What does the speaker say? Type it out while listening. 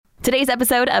Today's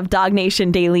episode of Dog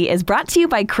Nation Daily is brought to you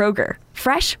by Kroger,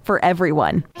 fresh for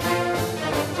everyone.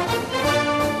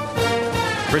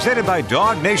 Presented by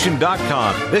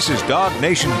DogNation.com. This is Dog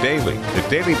Nation Daily, the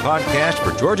daily podcast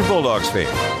for Georgia Bulldogs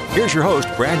fans. Here's your host,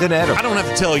 Brandon Adams. I don't have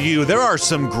to tell you, there are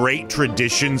some great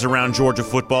traditions around Georgia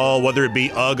football, whether it be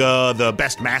UGA, the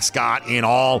best mascot in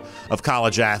all of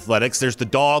college athletics. There's the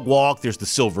dog walk, there's the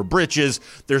silver britches,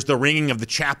 there's the ringing of the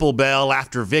chapel bell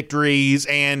after victories.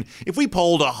 And if we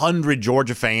polled 100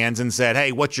 Georgia fans and said,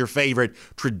 hey, what's your favorite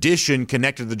tradition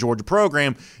connected to the Georgia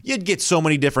program, you'd get so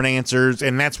many different answers.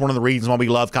 And that's one of the reasons why we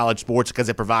love college sports, because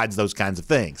it provides those kinds of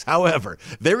things. However,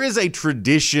 there is a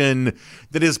tradition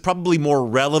that is probably more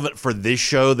relevant for this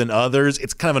show than others.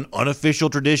 It's kind of an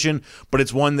unofficial tradition, but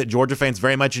it's one that Georgia fans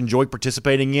very much enjoy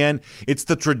participating in. It's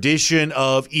the tradition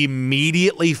of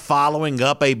immediately following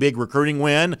up a big recruiting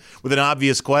win with an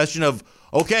obvious question of,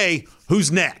 okay,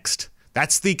 who's next?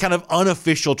 That's the kind of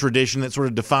unofficial tradition that sort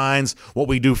of defines what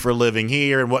we do for a living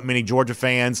here and what many Georgia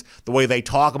fans, the way they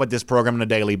talk about this program on a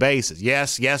daily basis.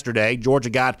 Yes, yesterday, Georgia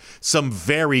got some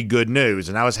very good news,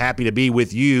 and I was happy to be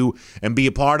with you and be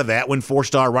a part of that when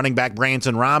four-star running back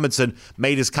Branson Robinson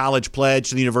made his college pledge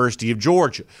to the University of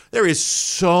Georgia. There is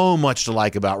so much to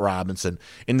like about Robinson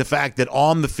in the fact that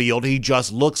on the field, he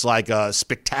just looks like a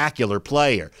spectacular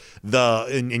player.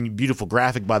 And beautiful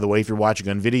graphic, by the way, if you're watching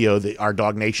on video, that our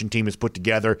Dog Nation team has put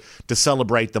together to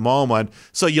celebrate the moment.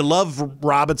 So you love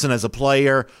Robinson as a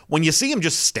player. When you see him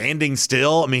just standing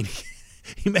still, I mean,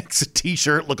 he makes a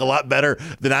T-shirt look a lot better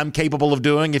than I'm capable of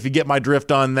doing, if you get my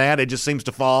drift on that. It just seems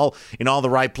to fall in all the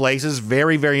right places.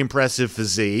 Very, very impressive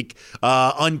physique.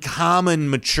 Uncommon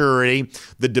maturity.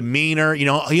 The demeanor, he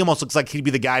almost looks like he'd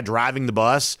be the guy driving the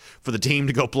bus for the team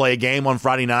to go play a game on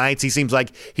Friday nights. He seems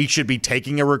like he should be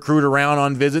taking a recruit around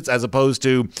on visits as opposed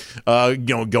to,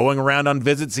 going around on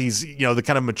visits. He's, the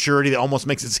kind of maturity that almost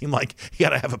makes it seem like he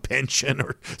got to have a pension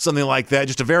or something like that.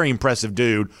 Just a very impressive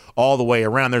dude all the way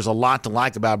around. There's a lot to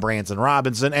like about Branson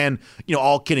Robinson, and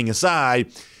all kidding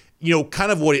aside,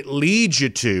 kind of what it leads you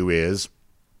to is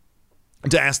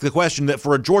to ask the question that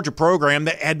for a Georgia program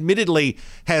that admittedly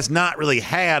has not really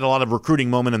had a lot of recruiting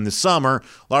momentum this summer,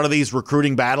 a lot of these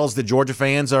recruiting battles that Georgia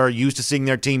fans are used to seeing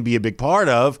their team be a big part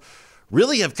of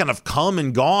really have kind of come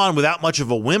and gone without much of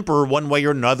a whimper one way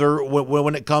or another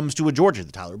when it comes to a Georgia.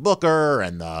 The Tyler Booker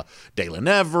and the Dalen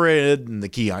Everett and the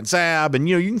Keon Sabb. And,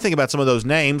 you can think about some of those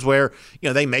names where,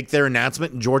 they make their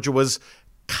announcement and Georgia was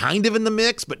kind of in the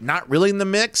mix, but not really in the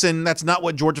mix. And that's not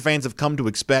what Georgia fans have come to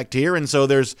expect here. And so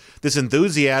there's this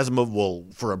enthusiasm of, well,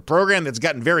 for a program that's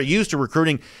gotten very used to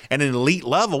recruiting at an elite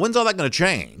level, when's all that going to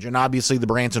change? And obviously the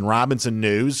Branson Robinson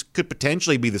news could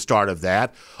potentially be the start of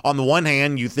that. On the one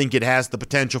hand, you think it has the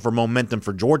potential for momentum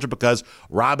for Georgia because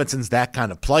Robinson's that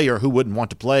kind of player. Who wouldn't want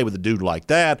to play with a dude like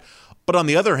that? But on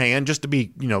the other hand, just to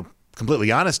be,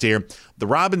 completely honest here, the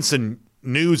Robinson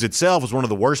news itself was one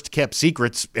of the worst kept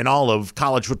secrets in all of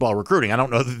college football recruiting. I don't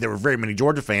know that there were very many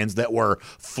Georgia fans that were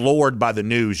floored by the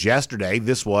news yesterday.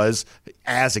 This was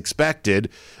as expected,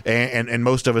 and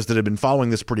most of us that have been following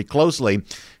this pretty closely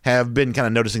have been kind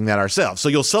of noticing that ourselves. So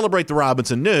you'll celebrate the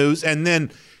Robinson news, and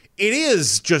then it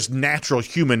is just natural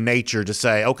human nature to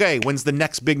say, okay, when's the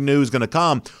next big news going to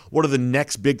come? What are the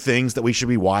next big things that we should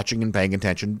be watching and paying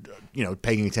attention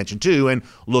to and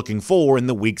looking for in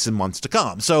the weeks and months to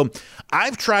come? So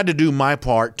I've tried to do my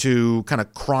part to kind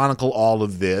of chronicle all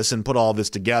of this and put all this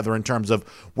together in terms of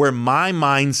where my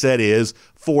mindset is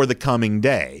for the coming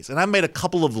days. And I've made a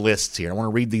couple of lists here. I want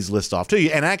to read these lists off to you.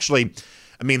 And actually,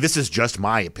 this is just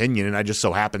my opinion, and I just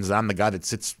so happens that I'm the guy that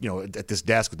sits, at this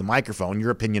desk with the microphone. Your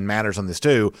opinion matters on this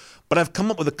too. But I've come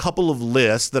up with a couple of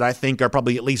lists that I think are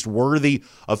probably at least worthy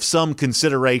of some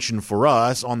consideration for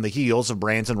us on the heels of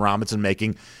Branson Robinson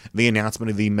making the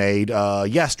announcement that he made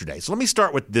yesterday. So let me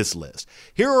start with this list.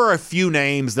 Here are a few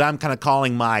names that I'm kind of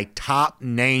calling my top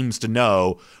names to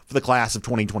know for the class of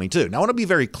 2022. Now, I want to be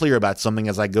very clear about something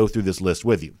as I go through this list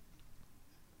with you.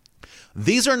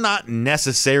 These are not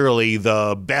necessarily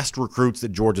the best recruits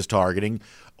that Georgia's targeting,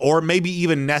 or maybe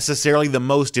even necessarily the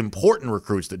most important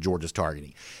recruits that Georgia's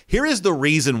targeting. Here is the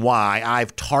reason why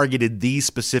I've targeted these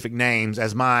specific names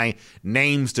as my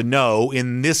names to know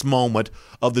in this moment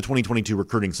of the 2022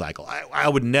 recruiting cycle. I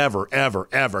would never, ever,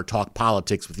 ever talk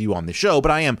politics with you on the show, but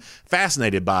I am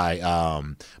fascinated by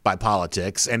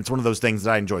politics, and it's one of those things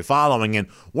that I enjoy following. And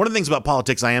one of the things about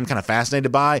politics I am kind of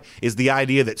fascinated by is the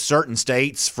idea that certain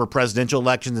states for presidential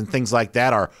elections and things like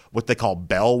that are what they call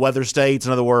bellwether states.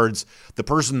 In other words, the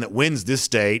person person that wins this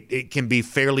state, it can be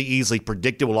fairly easily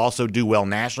predicted will also do well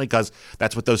nationally, because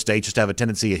that's what those states just have a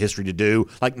tendency, a history to do.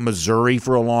 Like Missouri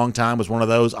for a long time was one of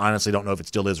those. Honestly, don't know if it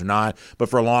still is or not, but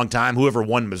for a long time, whoever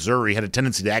won Missouri had a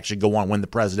tendency to actually go on and win the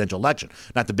presidential election.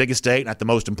 Not the biggest state, not the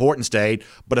most important state,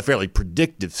 but a fairly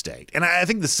predictive state. And I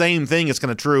think the same thing is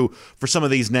kind of true for some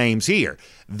of these names here.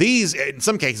 These, in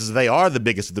some cases, they are the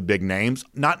biggest of the big names,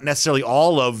 not necessarily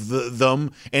all of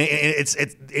them. And it's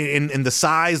in the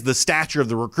size, the stature of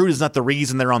the recruit is not the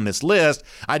reason they're on this list.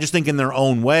 I just think in their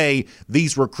own way,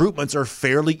 these recruitments are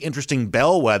fairly interesting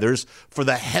bellwethers for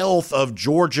the health of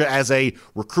Georgia as a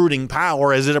recruiting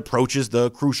power as it approaches the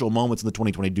crucial moments in the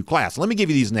 2022 class. So let me give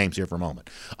you these names here for a moment.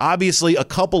 Obviously, a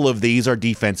couple of these are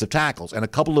defensive tackles, and a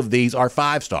couple of these are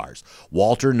 5-stars,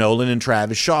 Walter Nolan and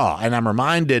Travis Shaw. And I'm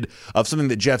reminded of something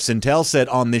that Jeff Sentell said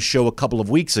on this show a couple of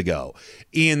weeks ago.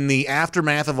 In the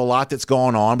aftermath of a lot that's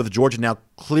gone on, with Georgia now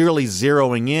clearly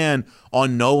zeroing in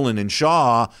on Nolan and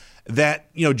Shaw,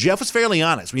 that, Jeff was fairly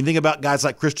honest. When you think about guys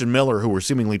like Christian Miller, who are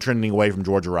seemingly trending away from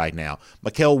Georgia right now,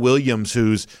 Mikael Williams,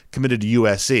 who's committed to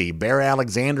USC, Bear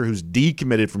Alexander, who's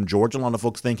decommitted from Georgia. A lot of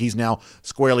folks think he's now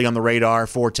squarely on the radar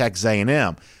for Texas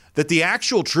A&M. That the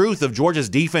actual truth of Georgia's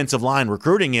defensive line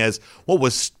recruiting is what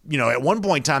was, at one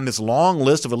point in time, this long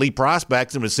list of elite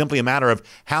prospects, and it was simply a matter of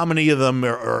how many of them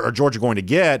are Georgia going to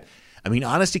get. I mean,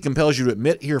 honesty compels you to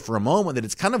admit here for a moment that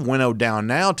it's kind of winnowed down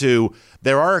now to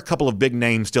there are a couple of big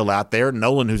names still out there.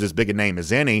 Nolan, who's as big a name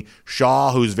as any.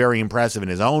 Shaw, who's very impressive in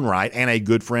his own right, and a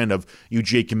good friend of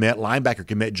UGA commit, linebacker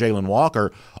commit Jalen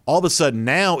Walker. All of a sudden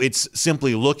now it's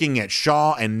simply looking at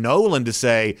Shaw and Nolan to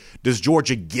say, does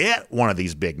Georgia get one of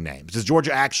these big names? Does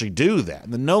Georgia actually do that?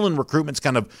 And the Nolan recruitment's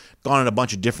kind of gone in a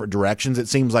bunch of different directions. It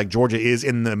seems like Georgia is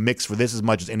in the mix for this as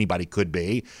much as anybody could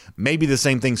be. Maybe the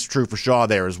same thing's true for Shaw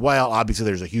there as well. Obviously,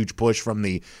 there's a huge push from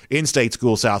the in-state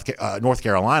school, North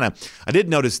Carolina. I did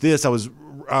notice this. I was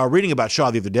reading about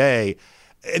Shaw the other day,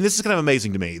 and this is kind of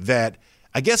amazing to me, that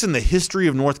I guess in the history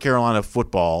of North Carolina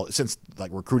football, since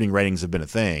recruiting ratings have been a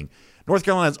thing, North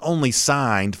Carolina's only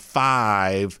signed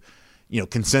 5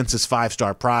 consensus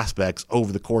 5-star prospects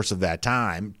over the course of that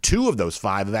time. 2 of those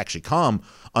 5 have actually come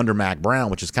under Mack Brown,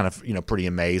 which is kind of, pretty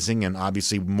amazing, and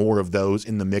obviously more of those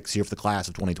in the mix here for the class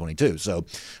of 2022. So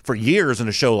for years in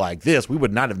a show like this, we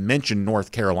would not have mentioned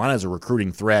North Carolina as a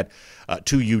recruiting threat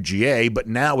to UGA, but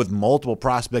now with multiple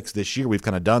prospects this year, we've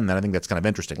kind of done that. I think that's kind of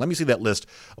interesting. Let me see that list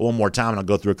one more time, and I'll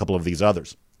go through a couple of these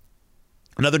others.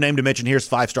 Another name to mention here is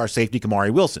 5-star safety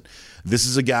Kamari Wilson. This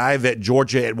is a guy that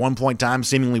Georgia at one point in time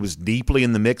seemingly was deeply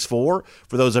in the mix for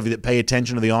those of you that pay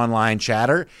attention to the online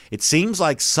chatter. It seems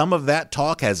like some of that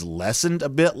talk has lessened a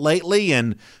bit lately,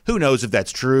 and who knows if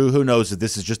that's true. Who knows if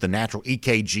this is just a natural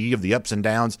EKG of the ups and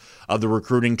downs of the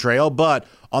recruiting trail. But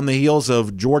on the heels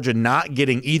of Georgia not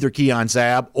getting either Keon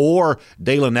Sabb or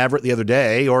Dalen Everett the other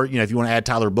day, or if you want to add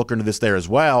Tyler Booker into this there as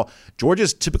well,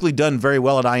 Georgia's typically done very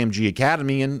well at IMG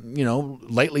Academy, and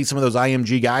lately some of those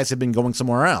IMG guys have been going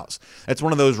somewhere else. That's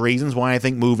one of those reasons why I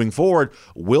think moving forward,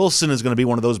 Wilson is going to be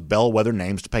one of those bellwether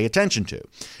names to pay attention to.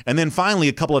 And then finally,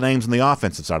 a couple of names on the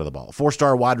offensive side of the ball.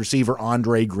 4-star wide receiver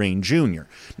Andre Green Jr.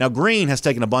 Now, Green has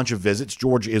taken a bunch of visits.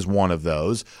 Georgia is one of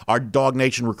those. Our Dog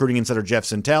Nation recruiting insider Jeff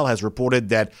Sentell has reported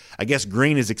that I guess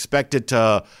Green is expected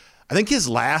to, I think his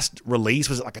last release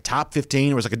was like a top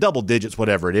 15, or was like a double digits,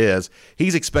 whatever it is.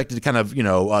 He's expected to kind of,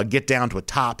 get down to a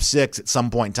top 6 at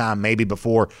some point in time, maybe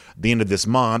before the end of this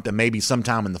month, and maybe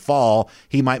sometime in the fall,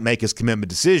 he might make his commitment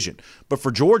decision. But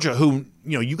for Georgia, who,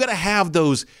 you got to have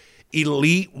those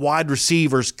elite wide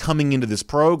receivers coming into this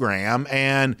program,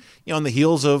 and on the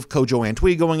heels of Kojo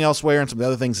Antwi going elsewhere and some of the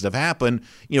other things that have happened,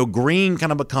 Green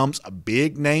kind of becomes a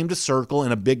big name to circle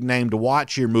and a big name to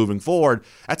watch here moving forward.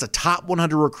 That's a top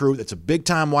 100 recruit. That's a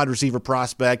big-time wide receiver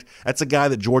prospect. That's a guy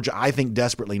that Georgia, I think,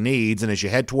 desperately needs. And as you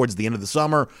head towards the end of the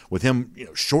summer, with him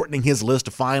shortening his list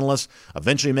of finalists,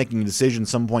 eventually making a decision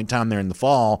some point in time there in the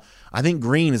fall, I think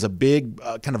Green is a big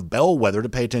kind of bellwether to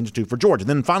pay attention to for Georgia.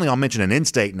 Then finally, I'll mention an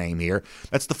in-state name here.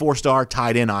 That's the 4-star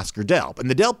tight end Oscar Delp. And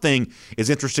the Delp thing is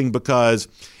interesting because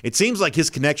it seems like his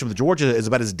connection with Georgia is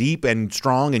about as deep and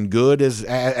strong and good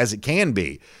as it can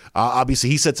be. Obviously,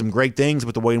 he said some great things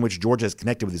about the way in which Georgia has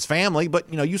connected with his family,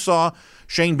 but, you saw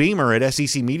Shane Beamer at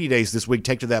SEC Media Days this week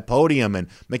take to that podium and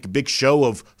make a big show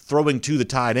of throwing to the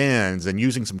tight ends and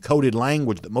using some coded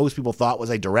language that most people thought was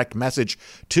a direct message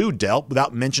to Delp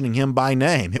without mentioning him by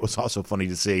name. It was also funny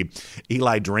to see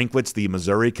Eli Drinkwitz, the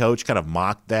Missouri coach, kind of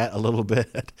mocked that a little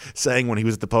bit, saying when he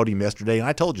was at the podium yesterday, and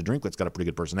I told you Drinkwitz got a pretty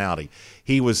good personality,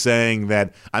 he was saying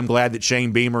that I'm glad that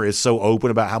Shane Beamer is so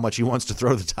open about how much he wants to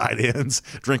throw the tight ends.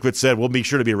 Drinkwitz said, we'll be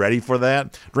sure to be ready for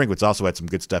that. Drinkwitz also had some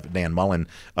good stuff at Dan Mullen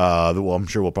that I'm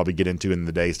sure we'll probably get into in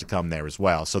the days to come there as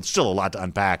well. So it's still a lot to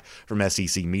unpack from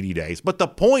SEC Media Days. But the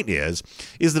point is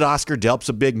that Oscar Delp's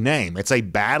a big name. It's a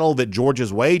battle that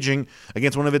Georgia's waging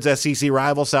against one of its SEC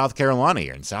rivals, South Carolina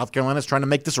here. And South Carolina's trying to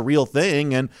make this a real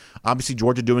thing, and obviously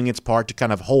Georgia doing its part to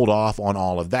kind of hold off on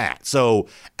all of that. So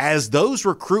as those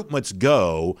recruitments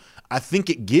go, I think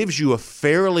it gives you a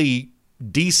fairly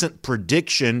decent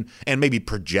prediction, and maybe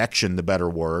projection, the better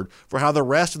word, for how the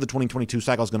rest of the 2022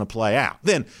 cycle is going to play out.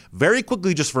 Then, very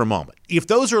quickly, just for a moment, if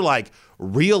those are like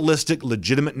realistic,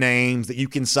 legitimate names that you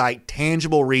can cite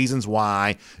tangible reasons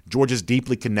why Georgia's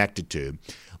deeply connected to,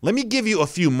 let me give you a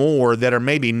few more that are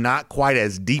maybe not quite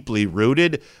as deeply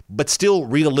rooted, but still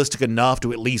realistic enough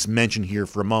to at least mention here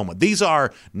for a moment. These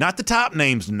are not the top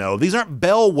names to know. These aren't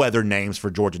bellwether names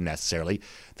for Georgia necessarily.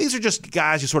 These are just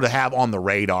guys you sort of have on the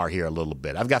radar here a little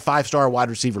bit. I've got 5-star wide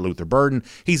receiver Luther Burden.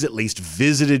 He's at least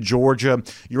visited Georgia.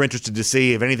 You're interested to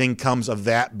see if anything comes of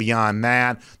that beyond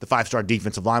that. The 5-star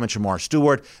defensive lineman Shamar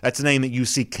Stewart. That's a name that you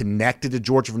see connected to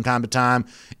Georgia from time to time.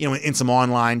 You know, in some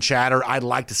online chatter, I'd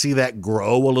like to see that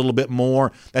grow a little bit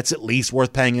more. That's at least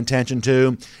worth paying attention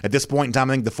to. At this point in time,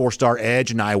 I think the 4-star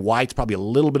edge and Nye White's probably a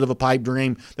little bit of a pipe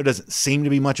dream. There doesn't seem to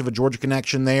be much of a Georgia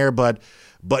connection there, but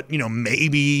you know,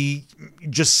 maybe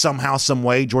just somehow, some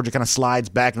way, Georgia kind of slides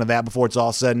back into that before it's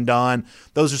all said and done.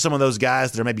 Those are some of those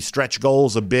guys that are maybe stretch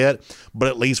goals a bit, but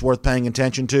at least worth paying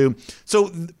attention to. So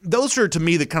those are, to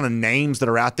me, the kind of names that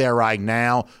are out there right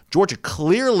now. Georgia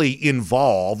clearly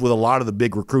involved with a lot of the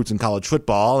big recruits in college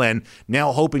football, and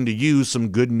now hoping to use some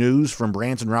good news from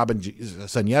Branson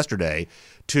Robinson yesterday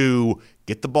to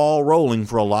get the ball rolling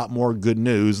for a lot more good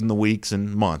news in the weeks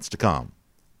and months to come.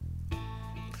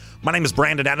 My name is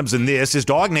Brandon Adams, and this is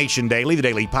Dog Nation Daily, the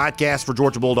daily podcast for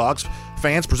Georgia Bulldogs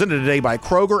fans, presented today by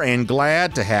Kroger, and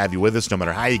glad to have you with us no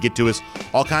matter how you get to us.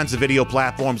 All kinds of video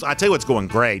platforms. I tell you what's going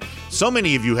great. So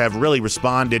many of you have really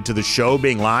responded to the show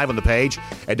being live on the page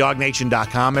at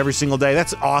dognation.com every single day.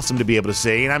 That's awesome to be able to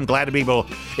see, and I'm glad to be able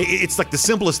to. It's like the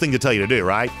simplest thing to tell you to do,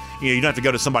 right? You know, you don't have to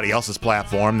go to somebody else's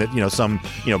platform that, some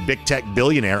big tech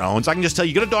billionaire owns. I can just tell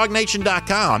you, go to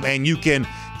dognation.com, and you can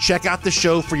check out the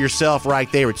show for yourself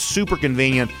right there. It's super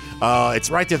convenient. It's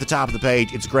right there at the top of the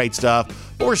page. It's great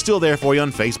stuff. But we're still there for you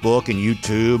on Facebook and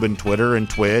YouTube and Twitter and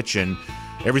Twitch and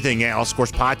everything else. Of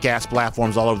course, podcast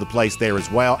platforms all over the place there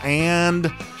as well.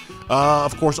 And,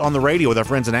 of course, on the radio with our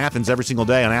friends in Athens every single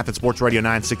day on Athens Sports Radio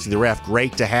 960 The Ref.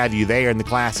 Great to have you there in the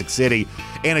Classic City.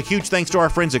 And a huge thanks to our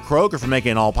friends at Kroger for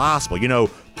making it all possible. You know,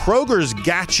 Kroger's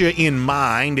got you in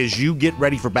mind as you get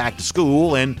ready for back to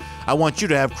school, and I want you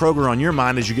to have Kroger on your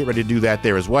mind as you get ready to do that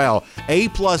there as well.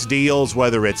 A-plus deals,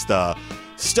 whether it's the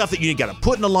stuff that you got to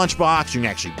put in a lunchbox, you can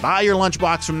actually buy your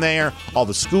lunchbox from there, all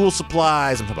the school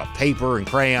supplies, I'm talking about paper and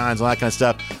crayons, all that kind of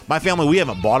stuff. My family, we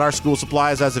haven't bought our school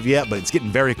supplies as of yet, but it's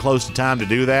getting very close to time to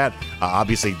do that.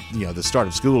 Obviously, the start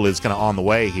of school is kind of on the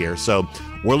way here, so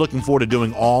we're looking forward to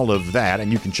doing all of that,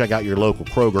 and you can check out your local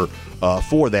Kroger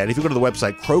for that. If you go to the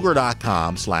website,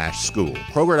 kroger.com/school,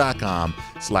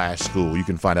 kroger.com/school, you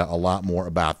can find out a lot more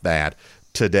about that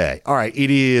today. All right, it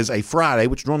is a Friday,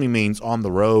 which normally means on the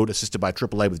road, assisted by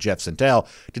AAA with Jeff Santel.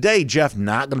 Today, Jeff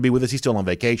not going to be with us. He's still on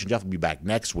vacation. Jeff will be back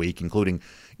next week, including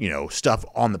stuff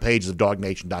on the pages of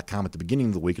dognation.com at the beginning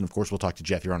of the week. And, of course, we'll talk to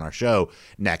Jeff here on our show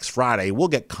next Friday. We'll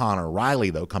get Connor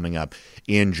Riley, though, coming up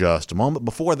in just a moment.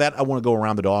 Before that, I want to go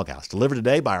around the doghouse. Delivered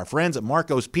today by our friends at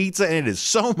Marco's Pizza, and it is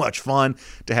so much fun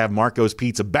to have Marco's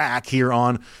Pizza back here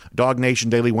on Dog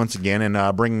Nation Daily once again,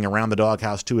 and bringing around the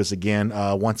doghouse to us again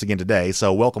once again today.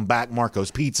 So welcome back, Marco's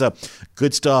Pizza.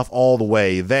 Good stuff all the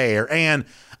way there. And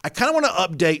I kind of want to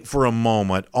update for a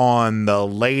moment on the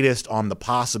latest on the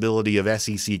possibility of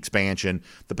SEC expansion,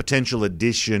 the potential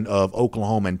addition of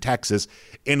Oklahoma and Texas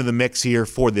into the mix here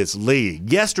for this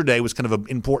league. Yesterday was kind of an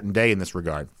important day in this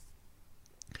regard.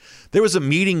 There was a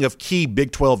meeting of key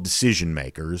Big 12 decision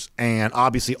makers, and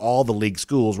obviously all the league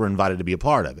schools were invited to be a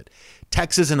part of it.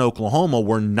 Texas and Oklahoma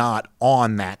were not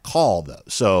on that call, though.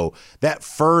 So that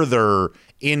further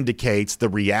indicates the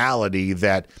reality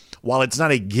that while it's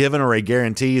not a given or a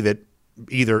guarantee that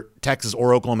either Texas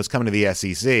or Oklahoma is coming to the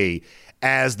SEC,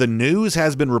 as the news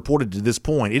has been reported to this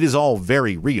point, it is all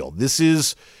very real. This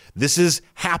is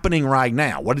happening right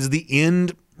now. What is the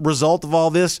end result of all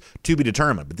this to be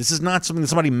determined. But this is not something that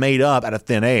somebody made up out of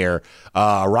thin air.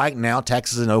 Right now,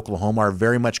 Texas and Oklahoma are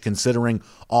very much considering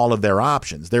all of their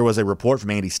options. There was a report from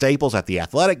Andy Staples at The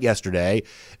Athletic yesterday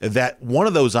that one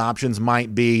of those options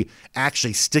might be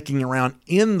actually sticking around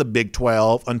in the Big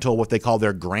 12 until what they call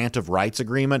their grant of rights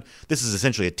agreement. This is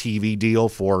essentially a TV deal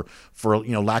for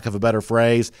lack of a better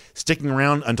phrase, sticking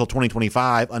around until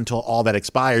 2025 until all that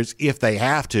expires. If they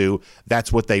have to,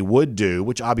 that's what they would do,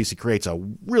 which obviously creates a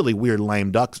really weird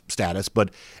lame duck status,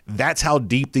 but that's how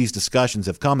deep these discussions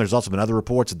have come. There's also been other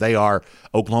reports that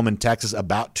Oklahoma and Texas,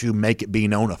 about to make it be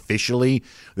known officially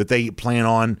that they plan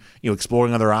on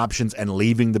exploring other options and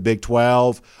leaving the Big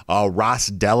 12. Ross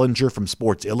Dellinger from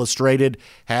Sports Illustrated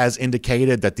has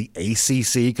indicated that the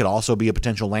ACC could also be a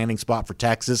potential landing spot for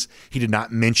Texas. He did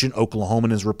not mention Oklahoma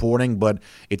in his reporting, but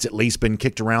it's at least been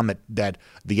kicked around that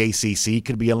the ACC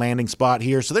could be a landing spot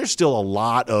here. So there's still a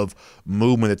lot of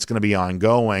movement that's going to be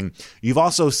ongoing. You've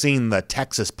also seen the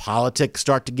Texas politics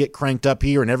start to get cranked up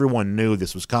here, and everyone knew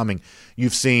this was coming.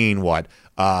 You've seen like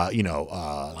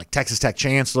Texas Tech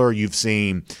Chancellor. You've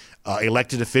seen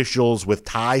elected officials with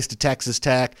ties to Texas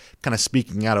Tech kind of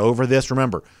speaking out over this.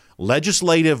 Remember,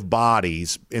 legislative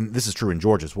bodies, and this is true in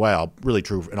Georgia as well, really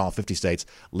true in all 50 states,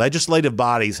 legislative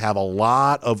bodies have a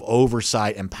lot of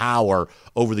oversight and power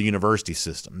over the university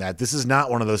system. That this is not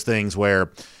one of those things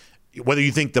where, whether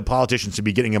you think the politicians should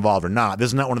be getting involved or not, this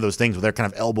is not one of those things where they're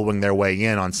kind of elbowing their way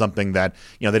in on something that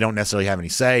they don't necessarily have any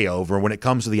say over. When it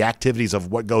comes to the activities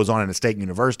of what goes on in a state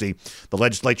university, the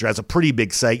legislature has a pretty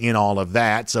big say in all of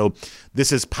that. So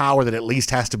this is power that at least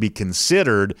has to be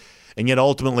considered. And yet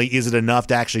ultimately, is it enough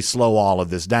to actually slow all of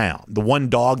this down? The one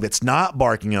dog that's not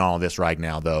barking in all of this right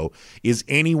now, though, is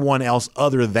anyone else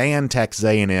other than Texas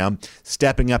A&M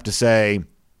stepping up to say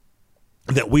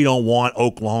that we don't want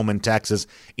Oklahoma and Texas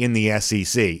in the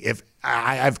SEC. If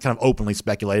I've kind of openly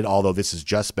speculated, although this is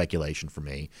just speculation for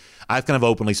me, I've kind of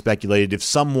openly speculated if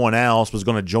someone else was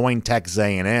going to join Texas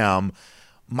A&M,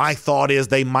 my thought is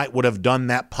they might would have done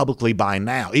that publicly by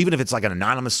now, even if it's like an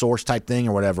anonymous source type thing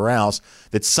or whatever else,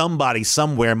 that somebody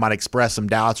somewhere might express some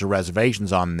doubts or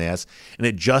reservations on this, and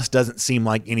it just doesn't seem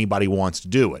like anybody wants to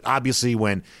do it. Obviously,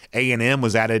 when A&M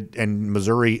was added and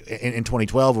Missouri in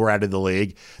 2012 were added to the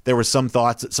league, there were some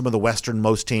thoughts that some of the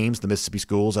westernmost teams, the Mississippi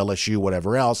schools, LSU,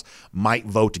 whatever else, might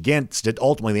vote against it.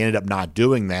 Ultimately, they ended up not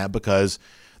doing that because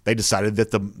they decided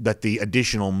that the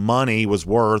additional money was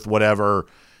worth whatever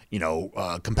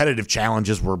competitive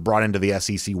challenges were brought into the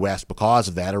SEC West because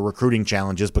of that, or recruiting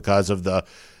challenges because of the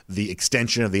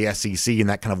extension of the SEC in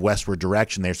that kind of westward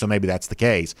direction there. So maybe that's the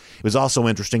case. It was also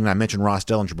interesting, and I mentioned Ross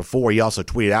Dellinger before. He also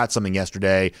tweeted out something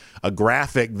yesterday, a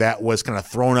graphic that was kind of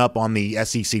thrown up on the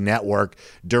SEC network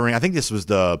during, I think this was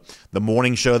the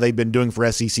morning show they've been doing for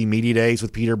SEC Media Days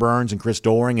with Peter Burns and Chris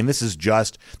Doering. And this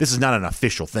is not an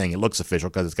official thing. It looks official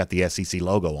because it's got the SEC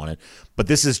logo on it. But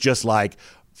this is just like,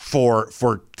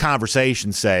 for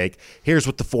conversation's sake, here's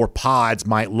what the 4 pods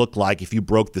might look like if you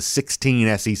broke the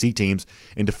 16 SEC teams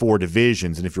into 4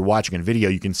 divisions. And if you're watching a video,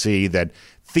 you can see that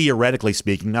theoretically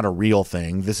speaking, not a real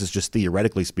thing, this is just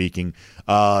theoretically speaking,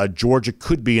 Georgia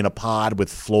could be in a pod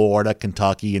with Florida,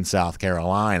 Kentucky, and South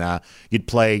Carolina.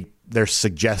 They're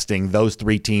suggesting those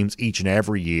 3 teams each and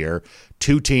every year,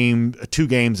 2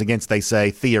 games against, they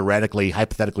say, theoretically,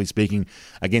 hypothetically speaking,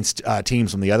 against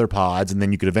teams from the other pods, and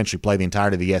then you could eventually play the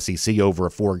entirety of the SEC over a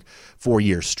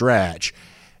 4-year stretch.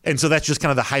 And so that's just kind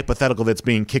of the hypothetical that's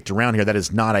being kicked around here. That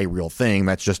is not a real thing.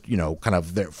 That's just, kind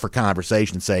of there for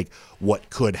conversation's sake, what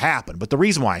could happen. But the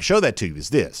reason why I show that to you is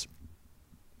this.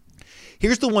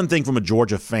 Here's the one thing from a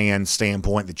Georgia fan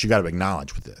standpoint that you got to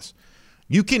acknowledge with this.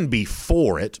 You can be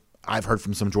for it. I've heard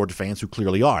from some Georgia fans who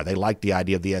clearly are. They like the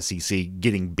idea of the SEC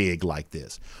getting big like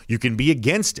this. You can be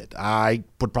against it. I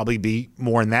would probably be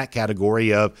more in that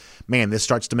category of, man, this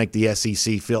starts to make the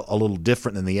SEC feel a little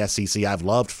different than the SEC I've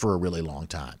loved for a really long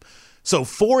time. So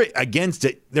for it, against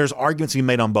it, there's arguments to be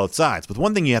made on both sides. But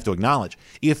one thing you have to acknowledge,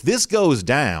 if this goes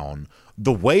down,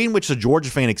 the way in which the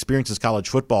Georgia fan experiences college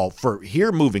football for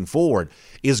here moving forward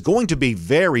is going to be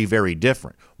very, very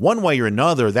different. One way or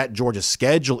another, that Georgia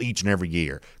schedule each and every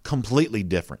year, completely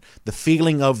different. The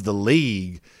feeling of the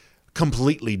league,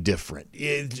 completely different.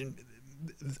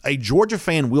 A Georgia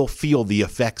fan will feel the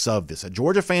effects of this. A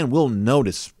Georgia fan will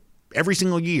notice every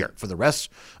single year for the rest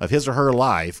of his or her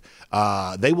life,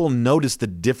 they will notice the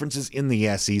differences in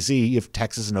the SEC if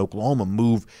Texas and Oklahoma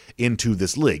move into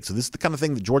this league. So this is the kind of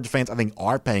thing that Georgia fans, I think,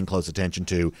 are paying close attention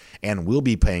to and will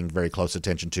be paying very close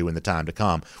attention to in the time to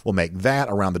come. We'll make that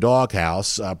Around the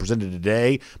Doghouse, presented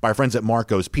today by our friends at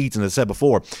Marco's Pizza. And as I said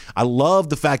before, I love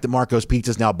the fact that Marco's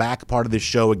Pizza is now back part of this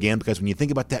show again, because when you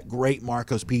think about that great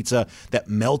Marco's Pizza, that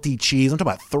melty cheese, I'm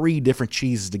talking about 3 different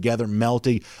cheeses together,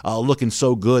 melty, looking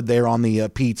so good there on the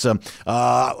pizza,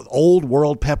 old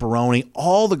world pepperoni,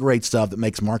 all the great stuff that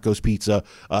makes Marco's Pizza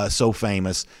so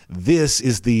famous. This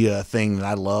is the thing that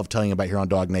I love telling you about here on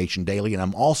Dog Nation Daily, and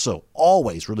I'm also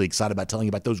always really excited about telling you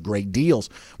about those great deals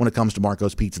when it comes to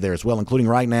Marco's Pizza there as well, including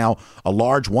right now a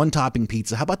large one-topping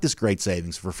pizza. How about this great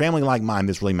savings? For a family like mine,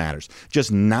 this really matters.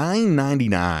 Just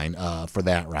 $9.99 for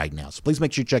that right now. So please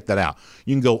make sure you check that out.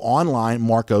 You can go online,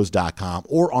 marcos.com,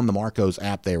 or on the Marco's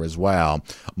app there as well.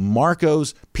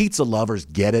 Marco's, pizza lovers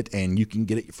get it, and you can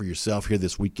get it for yourself here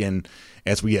this weekend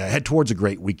as we head towards a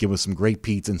great weekend with some great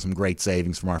pizza and some great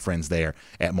savings from our friends there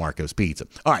at Marco's Pizza.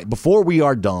 All right, before we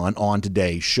are done on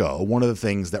today's show, one of the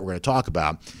things that we're going to talk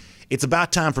about, it's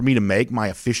about time for me to make my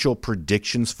official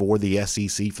predictions for the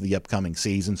SEC for the upcoming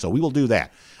season, so we will do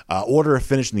that. Order of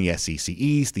finish in the SEC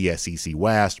East, the SEC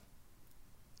West.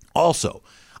 Also,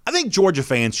 I think Georgia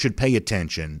fans should pay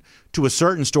attention to a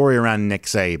certain story around Nick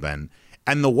Saban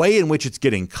and the way in which it's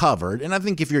getting covered. And I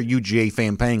think if you're a UGA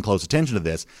fan paying close attention to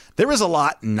this, there is a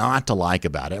lot not to like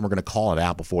about it, and we're going to call it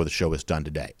out before the show is done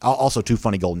today. Also, 2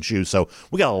 funny golden shoes, so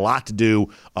we got a lot to do.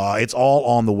 It's all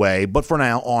on the way. But for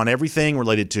now, on everything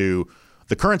related to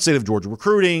the current state of Georgia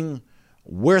recruiting,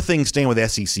 where things stand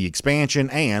with SEC expansion,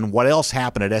 and what else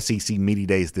happened at SEC Media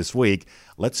Days this week,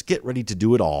 let's get ready to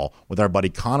do it all with our buddy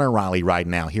Connor Riley right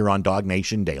now here on Dog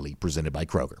Nation Daily, presented by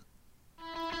Kroger.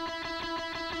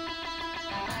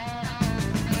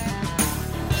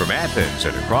 From Athens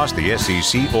and across the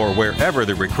SEC or wherever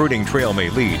the recruiting trail may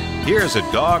lead, here's a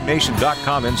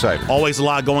DogNation.com insider. Always a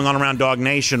lot going on around Dog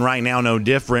Nation right now, no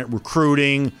different.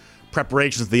 Recruiting,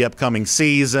 preparations for the upcoming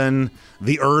season,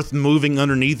 the earth moving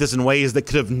underneath us in ways that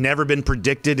could have never been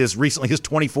predicted as recently as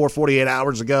 24, 48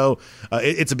 hours ago.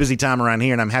 It's a busy time around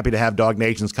here, and I'm happy to have Dog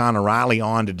Nation's Connor Riley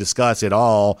on to discuss it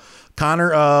all.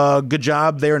 Connor, good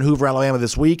job there in Hoover, Alabama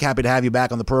this week. Happy to have you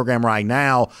back on the program right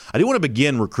now. I do want to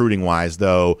begin recruiting-wise,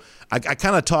 though. I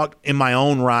kind of talked in my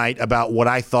own right about what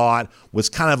I thought was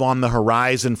kind of on the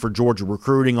horizon for Georgia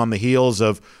recruiting on the heels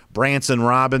of Branson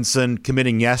Robinson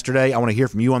committing yesterday. I want to hear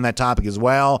from you on that topic as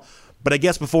well. But I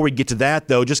guess before we get to that,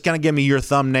 though, just kind of give me your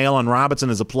thumbnail on Robinson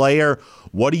as a player.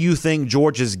 What do you think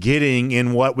Georgia's getting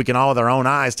in what we can all with our own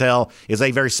eyes tell is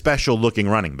a very special-looking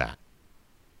running back?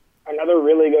 Another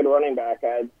really good running back.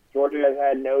 Georgia has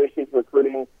had no issues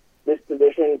recruiting this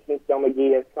position since Del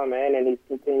McGee has come in, and he's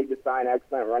continued to sign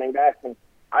excellent running backs. And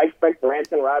I expect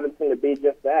Branson Robinson to be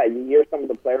just that. You hear some of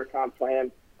the player comps for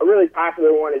him. A really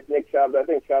popular one is Nick Chubb. I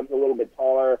think Chubb's a little bit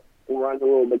taller and runs a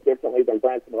little bit differently than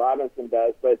Branson Robinson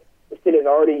does, but this kid is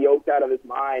already yoked out of his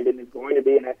mind and is going to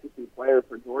be an SEC player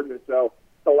for Georgia. So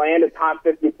to land a top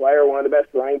 50 player, one of the best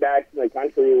running backs in the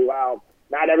country, wow,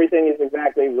 not everything is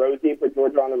exactly rosy for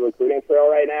Georgia on the recruiting trail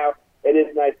right now. It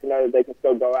is nice to know that they can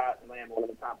still go out and land one of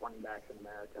the top running backs in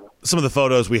America. Some of the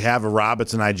photos we have of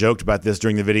Robinson, I joked about this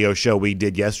during the video show we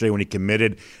did yesterday when he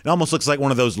committed. It almost looks like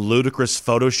one of those ludicrous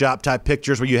Photoshop type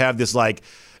pictures where you have this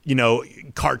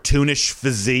cartoonish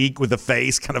physique with a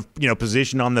face kind of,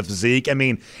 positioned on the physique. I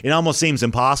mean, it almost seems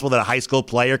impossible that a high school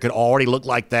player could already look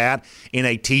like that in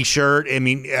a T-shirt. I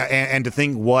mean, and to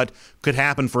think what could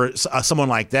happen for someone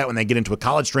like that when they get into a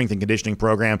college strength and conditioning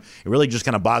program, it really just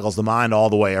kind of boggles the mind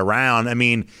all the way around. I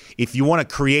mean, if you want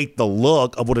to create the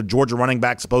look of what a Georgia running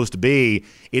back's supposed to be,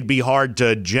 it'd be hard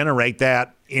to generate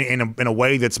that in a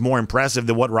way that's more impressive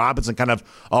than what Robinson kind of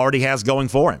already has going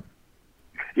for him.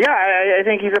 Yeah, I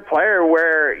think he's a player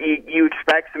where you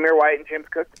expect Samir White and James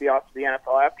Cook to be off to the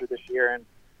NFL after this year, and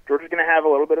Georgia's going to have a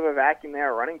little bit of a vacuum there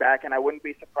at running back, and I wouldn't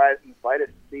be surprised in the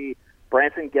slightest to see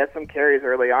Branson get some carries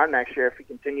early on next year if he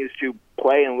continues to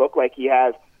play and look like he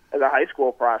has as a high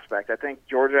school prospect. I think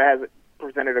Georgia has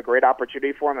presented a great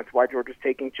opportunity for him. That's why Georgia's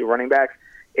taking 2 running backs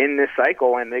in this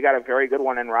cycle, and they got a very good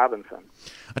one in Robinson.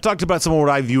 I talked about some of what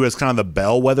I view as kind of the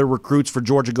bellwether recruits for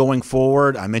Georgia going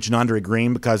forward. I mentioned Andre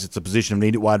Green because it's a position of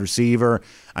need at wide receiver.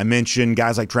 I mentioned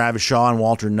guys like Travis Shaw and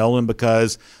Walter Nolan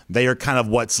because they are kind of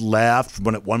what's left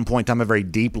when at one point in time a very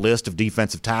deep list of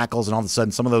defensive tackles, and all of a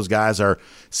sudden some of those guys are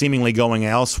seemingly going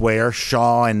elsewhere.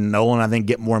 Shaw and Nolan, I think,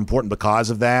 get more important because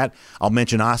of that. I'll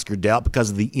mention Oscar Delp because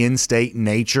of the in-state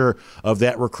nature of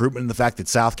that recruitment and the fact that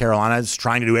South Carolina is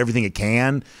trying to do everything it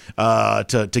can can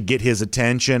to get his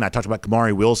attention. I talked about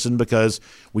Kamari Wilson because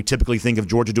we typically think of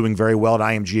Georgia doing very well at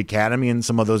IMG Academy, and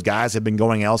some of those guys have been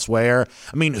going elsewhere.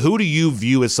 I mean, who do you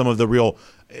view as some of the real,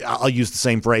 I'll use the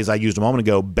same phrase I used a moment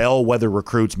ago, bellwether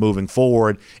recruits moving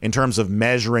forward in terms of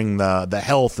measuring the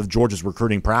health of Georgia's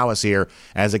recruiting prowess here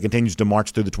as it continues to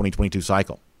march through the 2022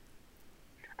 cycle?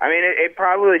 I mean, it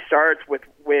probably starts with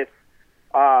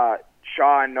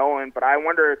Shaw and Nolan, but I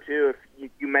wonder, too, if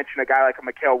you mentioned a guy like a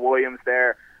Mikael Williams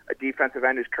there, a defensive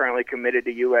end who's currently committed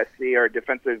to USC, or a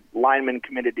defensive lineman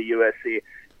committed to USC.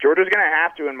 Georgia's going to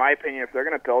have to, in my opinion, if they're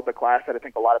going to build the class that I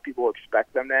think a lot of people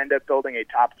expect them to end up building, a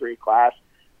top 3 class,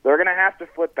 they're going to have to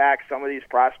flip back some of these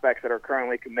prospects that are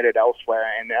currently committed elsewhere,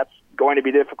 and that's going to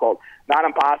be difficult. Not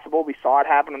impossible. We saw it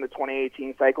happen in the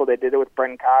 2018 cycle. They did it with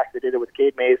Brenton Cox. They did it with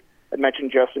Cade Mays. I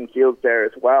mentioned Justin Fields there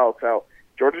as well. So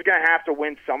Georgia's going to have to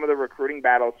win some of the recruiting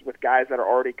battles with guys that are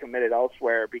already committed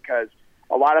elsewhere, because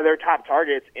a lot of their top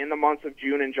targets in the months of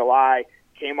June and July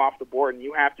came off the board, and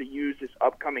you have to use this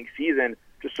upcoming season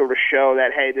to sort of show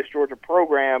that, hey, this Georgia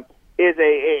program is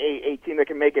a team that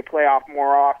can make a playoff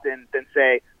more often than,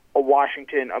 say, a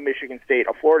Washington, a Michigan State,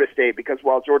 a Florida State, because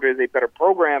while Georgia is a better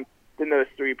program than those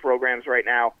 3 programs right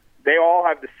now, they all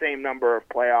have the same number of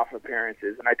playoff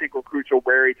appearances. And I think recruits are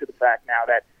wary to the fact now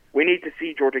that we need to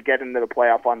see Georgia get into the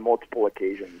playoff on multiple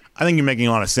occasions. I think you're making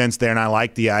a lot of sense there, and I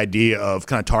like the idea of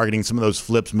kind of targeting some of those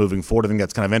flips moving forward. I think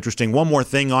that's kind of interesting. One more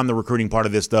thing on the recruiting part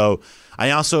of this, though.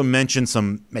 I also mentioned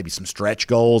maybe some stretch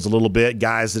goals a little bit,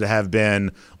 guys that have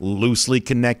been loosely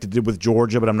connected with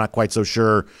Georgia, but I'm not quite so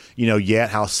sure, yet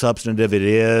how substantive it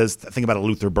is. Think about a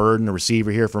Luther Burden, a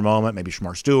receiver here for a moment, maybe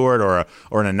Shamar Stewart or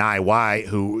an Anai White,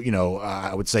 who,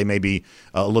 I would say maybe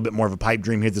a little bit more of a pipe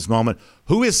dream here at this moment.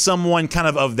 Who is someone kind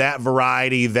of that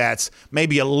variety that's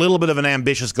maybe a little bit of an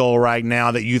ambitious goal right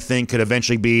now that you think could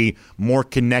eventually be more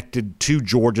connected to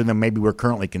Georgia than maybe we're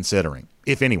currently considering,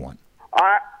 if anyone?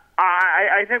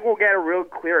 I think we'll get a real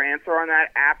clear answer on that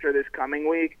after this coming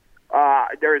week.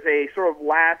 There's a sort of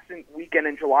last weekend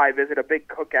in July visit, a big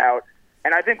cookout,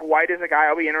 and I think White is a guy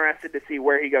I'll be interested to see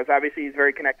where he goes. Obviously, he's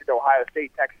very connected to Ohio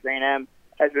State. Texas A&M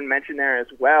has been mentioned there as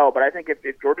well, but I think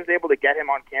if Georgia's able to get him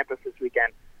on campus this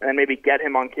weekend and then maybe get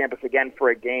him on campus again for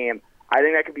a game, I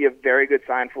think that could be a very good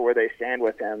sign for where they stand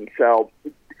with him. So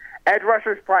edge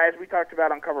rushers, as we talked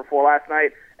about on Cover 4 last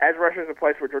night, edge rushers is a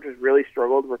place where Georgia's really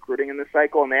struggled recruiting in this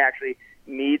cycle, and they actually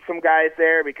need some guys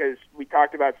there, because we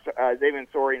talked about Xavier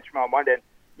Sori and Shamel Munden.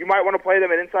 You might want to play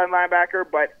them at inside linebacker,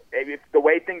 but if the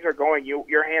way things are going,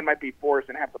 your hand might be forced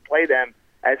and have to play them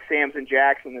as Sams and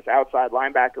Jackson, this outside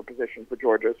linebacker position for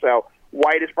Georgia. So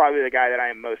White is probably the guy that I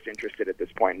am most interested at this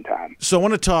point in time. So I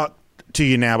want to talk to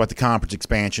you now about the conference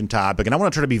expansion topic, and I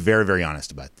want to try to be very, very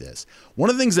honest about this. One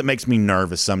of the things that makes me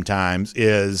nervous sometimes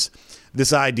is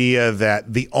this idea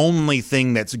that the only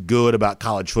thing that's good about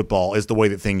college football is the way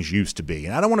that things used to be.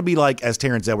 And I don't want to be like, as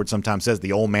Terrence Edwards sometimes says,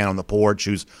 the old man on the porch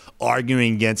who's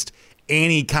arguing against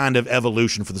any kind of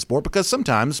evolution for the sport, because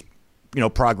sometimes,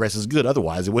 progress is good.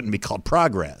 Otherwise, it wouldn't be called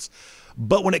progress.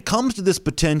 But when it comes to this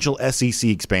potential SEC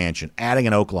expansion, adding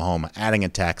an Oklahoma, adding a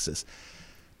Texas,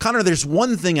 Connor, there's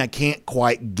one thing I can't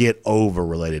quite get over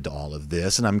related to all of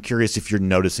this, and I'm curious if you're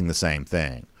noticing the same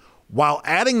thing. While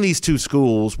adding these 2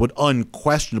 schools would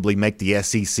unquestionably make the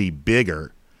SEC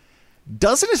bigger,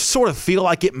 doesn't it sort of feel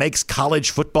like it makes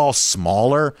college football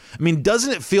smaller? I mean,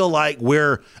 doesn't it feel like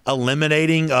we're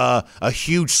eliminating a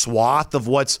huge swath of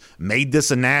what's made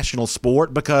this a national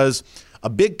sport? Because a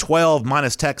Big 12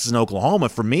 minus Texas and Oklahoma,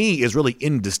 for me, is really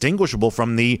indistinguishable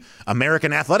from the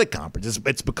American Athletic Conference.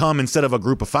 It's become, instead of a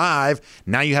group of 5,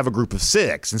 now you have a group of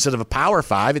 6. Instead of a Power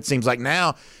 5, it seems like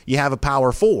now you have a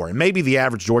Power 4. And maybe the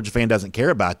average Georgia fan doesn't care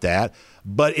about that,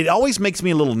 but it always makes me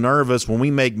a little nervous when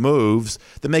we make moves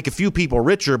that make a few people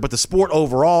richer, but the sport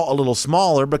overall a little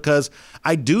smaller, because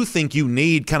I do think you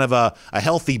need kind of a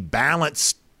healthy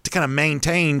balance to kind of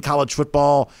maintain college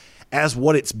football as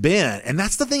what it's been. And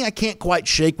that's the thing I can't quite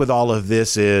shake with all of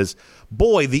this is,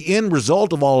 boy, the end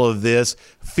result of all of this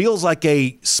feels like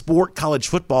a sport, college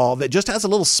football, that just has a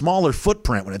little smaller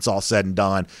footprint when it's all said and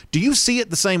done. Do you see it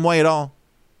the same way at all?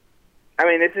 I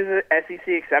mean, this is SEC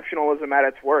exceptionalism at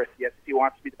its worst. The SEC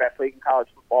wants to be the best league in college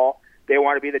football. They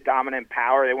want to be the dominant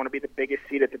power. They want to be the biggest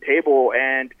seat at the table.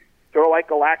 And sort of like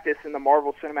Galactus in the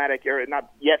Marvel Cinematic, or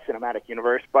not yet Cinematic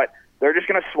Universe, but they're just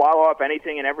going to swallow up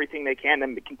anything and everything they can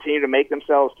and continue to make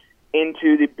themselves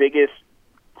into the biggest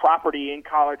property in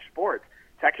college sports.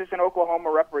 Texas and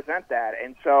Oklahoma represent that.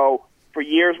 And so for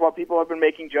years, while people have been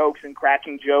making jokes and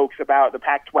cracking jokes about the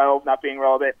Pac-12 not being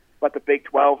relevant, but the Big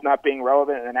 12 not being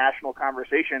relevant in the national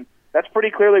conversation, that's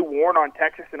pretty clearly worn on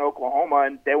Texas and Oklahoma,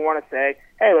 and they want to say,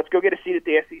 hey, let's go get a seat at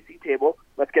the SEC table,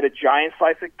 let's get a giant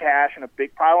slice of cash and a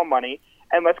big pile of money,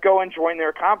 and let's go and join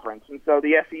their conference. And so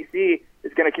the SEC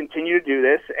is going to continue to do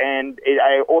this, and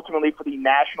ultimately for the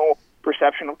national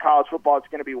perception of college football, it's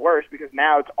going to be worse because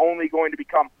now it's only going to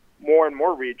become more and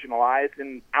more regionalized.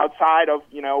 And outside of,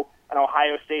 an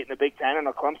Ohio State and the Big Ten and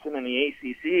a Clemson and the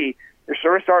ACC, you're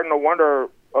sort of starting to wonder,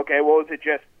 okay, well, is it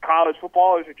just college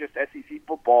football or is it just SEC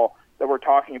football that we're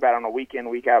talking about on a week-in,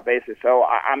 week-out basis? So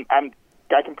I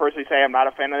can personally say I'm not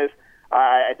a fan of this.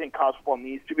 I think college football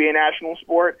needs to be a national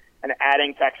sport, and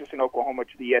adding Texas and Oklahoma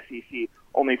to the SEC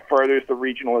only furthers the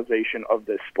regionalization of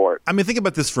this sport. I mean, think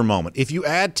about this for a moment. If you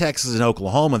add Texas and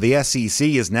Oklahoma, the SEC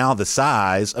is now the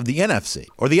size of the NFC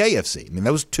or the AFC. I mean,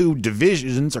 those two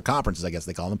divisions or conferences, I guess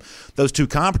they call them, those two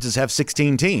conferences have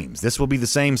 16 teams. This will be the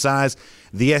same size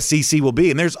the SEC will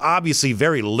be. And there's obviously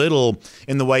very little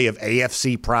in the way of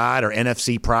AFC pride or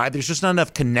NFC pride. There's just not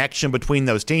enough connection between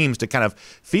those teams to kind of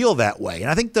feel that way. And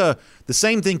I think the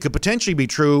same thing could potentially be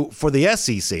true for the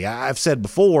SEC. I've said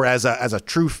before, as a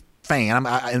true fan,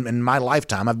 in my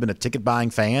lifetime, I've been a ticket-buying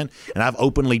fan, and I've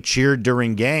openly cheered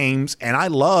during games, and I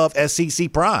love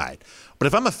SEC pride. But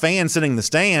if I'm a fan sitting in the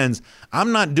stands,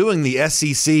 I'm not doing the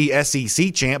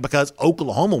SEC chant because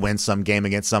Oklahoma wins some game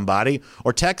against somebody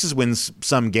or Texas wins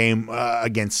some game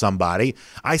against somebody.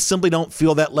 I simply don't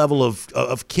feel that level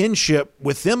of kinship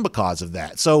with them because of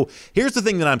that. So here's the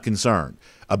thing that I'm concerned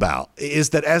about is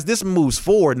that as this moves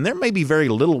forward, and there may be very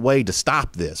little way to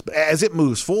stop this, but as it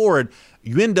moves forward,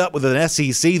 you end up with an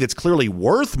SEC that's clearly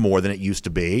worth more than it used to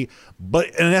be, but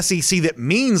an SEC that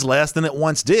means less than it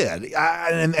once did.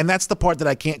 And that's the part that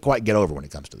I can't quite get over when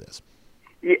it comes to this.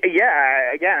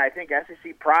 Yeah, again, I think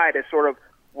SEC pride is sort of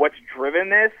what's driven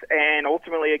this, and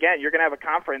ultimately, again, you're going to have a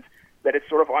conference that is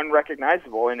sort of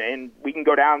unrecognizable, and we can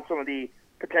go down some of the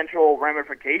potential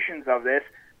ramifications of this.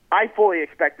 I fully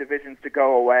expect divisions to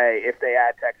go away if they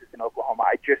add Texas and Oklahoma.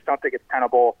 I just don't think it's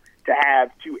tenable to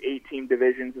have two 8-team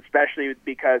divisions, especially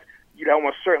because you'd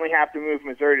almost certainly have to move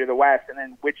Missouri to the West, and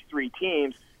then which 3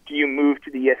 teams do you move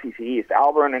to the SEC East?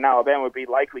 Auburn and Alabama would be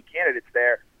likely candidates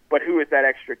there, but who is that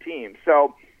extra team?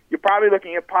 So you're probably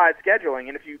looking at pod scheduling,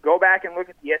 and if you go back and look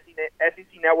at the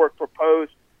SEC Network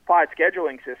proposed pod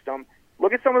scheduling system,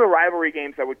 look at some of the rivalry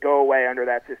games that would go away under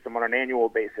that system on an annual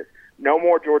basis. No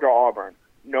more Georgia-Auburn.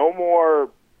 No more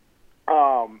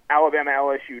Alabama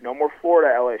LSU, no more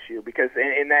Florida LSU, because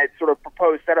in that sort of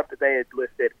proposed setup that they had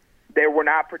listed, they were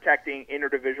not protecting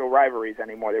interdivisional rivalries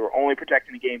anymore. They were only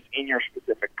protecting the games in your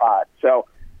specific pod. So,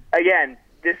 again,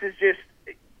 this is just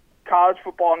college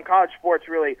football and college sports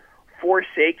really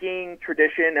forsaking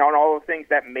tradition and all the things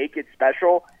that make it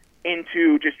special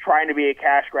into just trying to be a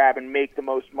cash grab and make the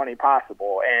most money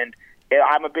possible. And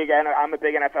I'm a big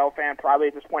NFL fan, probably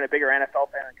at this point a bigger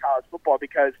NFL fan than college football,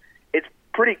 because it's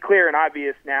pretty clear and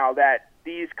obvious now that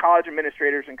these college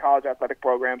administrators and college athletic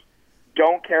programs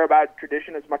don't care about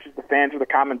tradition as much as the fans or the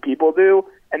common people do,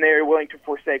 and they are willing to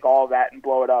forsake all of that and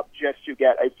blow it up just to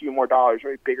get a few more dollars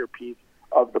or a bigger piece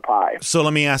of the pie. So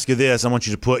let me ask you this. I want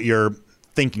you to put your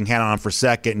thinking hat on for a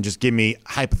second and just give me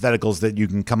hypotheticals that you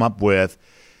can come up with.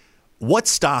 What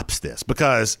stops this?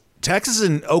 Because Texas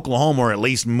and Oklahoma are at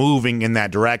least moving in that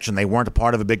direction. They weren't a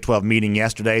part of a Big 12 meeting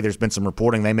yesterday. There's been some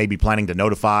reporting they may be planning to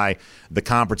notify the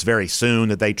conference very soon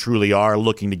that they truly are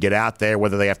looking to get out there,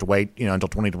 whether they have to wait until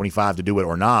 2025 to do it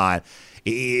or not.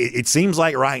 It seems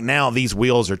like right now these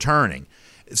wheels are turning.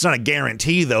 It's not a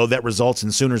guarantee, though, that results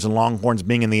in Sooners and Longhorns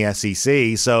being in the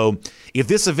SEC. So if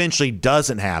this eventually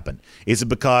doesn't happen, is it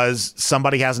because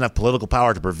somebody has enough political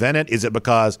power to prevent it? Is it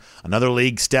because another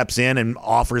league steps in and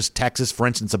offers Texas, for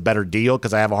instance, a better deal?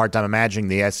 Because I have a hard time imagining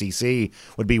the SEC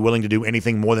would be willing to do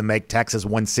anything more than make Texas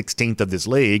 1/16 of this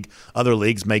league. Other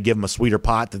leagues may give them a sweeter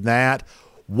pot than that.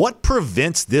 What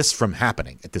prevents this from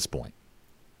happening at this point?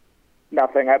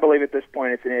 Nothing. I believe at this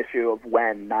point it's an issue of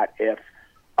when, not if.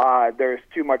 There's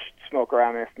too much smoke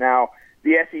around this. Now,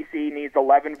 the SEC needs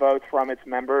 11 votes from its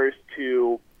members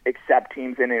to accept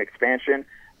teams in an expansion,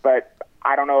 but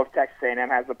I don't know if Texas A&M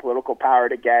has the political power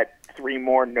to get 3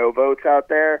 more no votes out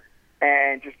there.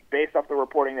 And just based off the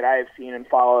reporting that I have seen and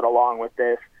followed along with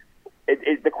this,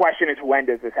 the question is, when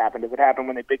does this happen? Does it happen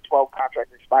when the Big 12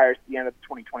 contract expires at the end of the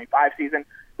 2025 season?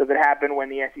 Does it happen when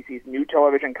the SEC's new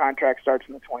television contract starts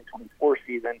in the 2024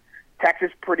 season?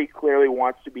 Texas pretty clearly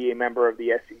wants to be a member of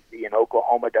the SEC, and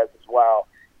Oklahoma does as well.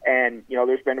 And,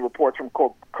 there's been reports from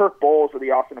Kirk Bohls of the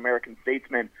Austin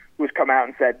American-Statesman, who's come out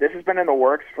and said this has been in the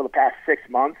works for the past 6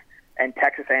 months, and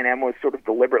Texas A&M was sort of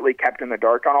deliberately kept in the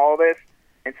dark on all of this.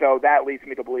 And so that leads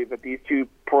me to believe that these two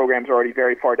programs are already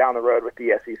very far down the road with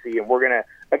the SEC, and we're going to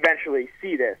eventually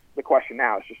see this. The question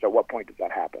now is just at what point does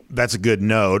that happen? That's a good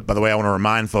note. By the way, I want to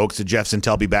remind folks that Jeff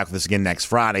Sintel will be back with us again next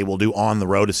Friday. We'll do On the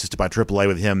Road, assisted by AAA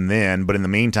with him then. But in the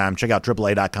meantime, check out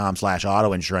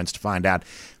AAA.com/auto insurance to find out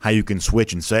how you can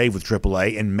switch and save with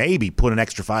AAA and maybe put an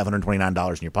extra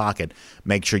 $529 in your pocket.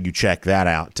 Make sure you check that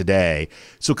out today.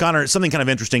 So, Connor, something kind of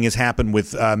interesting has happened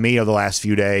with me over the last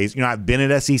few days. I've been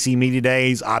at SEC Media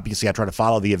Days. Obviously, I try to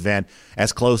follow the event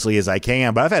as closely as I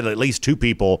can, but I've had at least two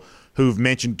people who've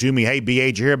mentioned to me, hey, BA,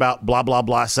 did you hear about blah, blah,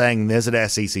 blah saying this at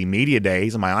SEC Media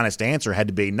Days? And my honest answer had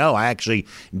to be, no, I actually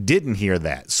didn't hear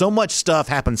that. So much stuff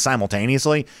happens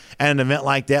simultaneously at an event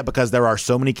like that because there are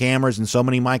so many cameras and so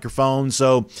many microphones.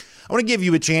 So I want to give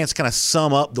you a chance to kind of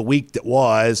sum up the week that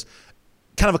was,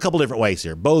 kind of a couple different ways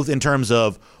here, both in terms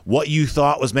of what you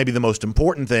thought was maybe the most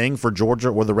important thing for Georgia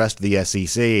or the rest of the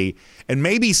SEC, and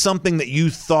maybe something that you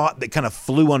thought that kind of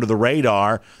flew under the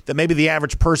radar that maybe the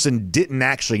average person didn't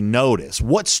actually notice.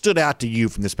 What stood out to you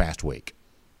from this past week?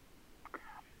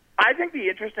 I think the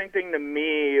interesting thing to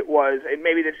me was, and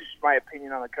maybe this is my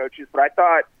opinion on the coaches, but I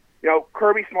thought,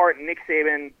 Kirby Smart and Nick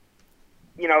Saban,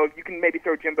 you can maybe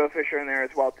throw Jimbo Fisher in there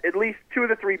as well. At least two of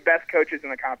the three best coaches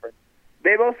in the conference.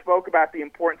 They both spoke about the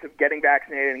importance of getting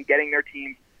vaccinated and getting their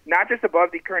teams not just above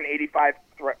the current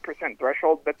 85%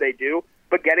 threshold that they do,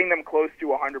 but getting them close to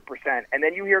 100%. And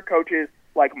then you hear coaches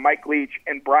like Mike Leach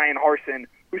and Brian Harsin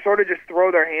who sort of just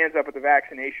throw their hands up at the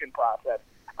vaccination process.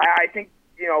 I think,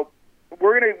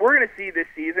 we're gonna see this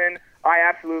season. I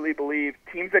absolutely believe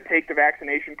teams that take the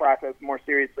vaccination process more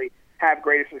seriously have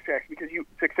greater success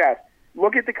success.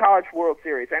 Look at the College World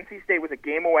Series. NC State was a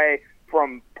game away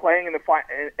from playing in the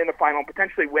final and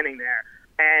potentially winning there,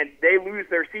 and they lose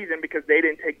their season because they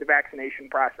didn't take the vaccination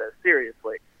process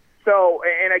seriously. So,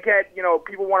 and I get,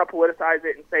 people want to politicize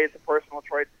it and say it's a personal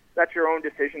choice. That's your own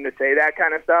decision to say that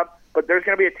kind of stuff, but there's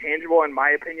going to be a tangible, in my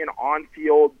opinion,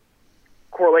 on-field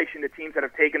correlation to teams that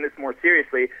have taken this more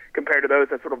seriously compared to those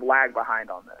that sort of lag behind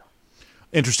on this.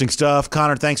 Interesting stuff.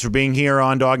 Connor, thanks for being here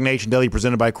on Dog Nation Daily,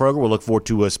 presented by Kroger. We'll look forward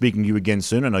to speaking to you again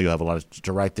soon. I know you'll have a lot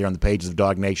to write there on the pages of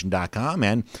DogNation.com.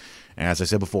 And as I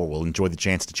said before, we'll enjoy the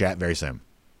chance to chat very soon.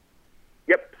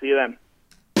 Yep. See you then.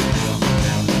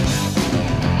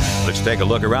 Let's take a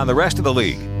look around the rest of the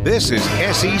league. This is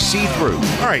SEC Through.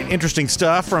 All right, interesting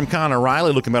stuff from Connor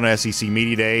Riley, looking about SEC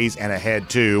Media Days and ahead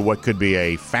to what could be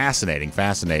a fascinating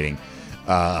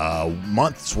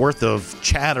month's worth of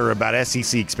chatter about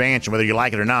SEC expansion. Whether you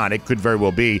like it or not, it could very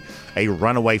well be a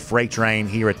runaway freight train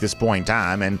here at this point in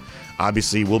time. And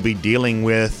obviously, we'll be dealing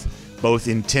with both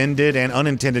intended and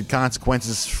unintended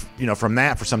consequences, from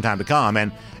that for some time to come.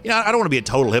 And, I don't want to be a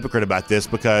total hypocrite about this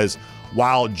because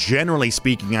while generally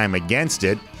speaking, I'm against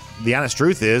it, the honest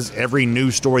truth is every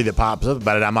news story that pops up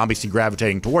about it, I'm obviously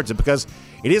gravitating towards it because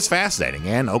it is fascinating.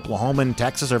 And Oklahoma and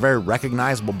Texas are very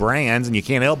recognizable brands, and you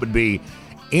can't help but be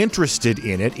interested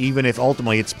in it, even if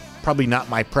ultimately it's probably not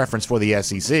my preference for the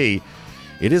SEC.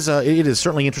 It is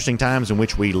certainly interesting times in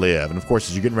which we live. And, of course,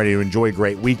 as you're getting ready to enjoy a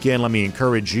great weekend, let me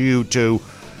encourage you to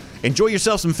enjoy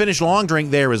yourself some Finnish long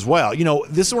drink there as well.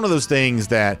 This is one of those things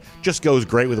that just goes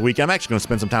great with the weekend. I'm actually going to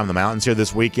spend some time in the mountains here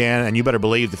this weekend, and you better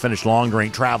believe the Finnish long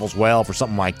drink travels well for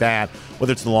something like that,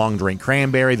 whether it's the long drink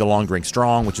cranberry, the long drink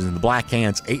strong, which is in the black can.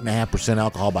 It's 8.5%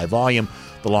 alcohol by volume,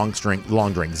 the long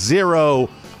drink zero.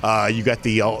 You got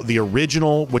the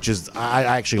original, which is, I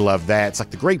actually love that. It's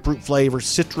like the grapefruit flavor,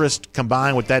 citrus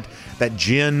combined with that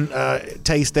gin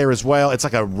taste there as well. It's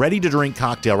like a ready-to-drink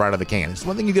cocktail right out of the can. It's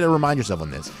one thing you got to remind yourself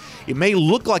on this. It may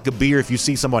look like a beer if you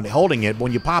see someone holding it, but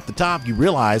when you pop the top, you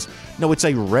realize, no, it's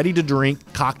a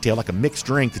ready-to-drink cocktail, like a mixed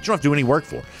drink that you don't have to do any work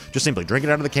for. Just simply drink it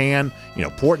out of the can,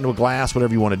 pour it into a glass,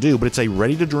 whatever you want to do, but it's a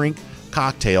ready-to-drink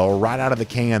cocktail right out of the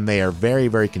can there. Very,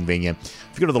 very convenient.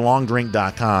 If you go to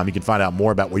thelongdrink.com, you can find out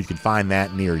more about where you can find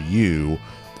that near you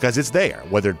because it's there,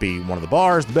 whether it be one of the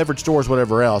bars, the beverage stores,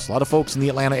 whatever else. A lot of folks in the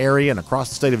Atlanta area and across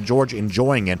the state of Georgia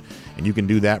enjoying it, and you can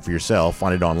do that for yourself.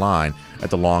 Find it online at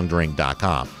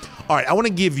thelongdrink.com. All right, I want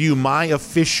to give you my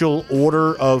official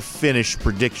order of finish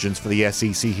predictions for the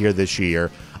SEC here this year.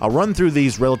 I'll run through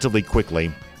these relatively quickly,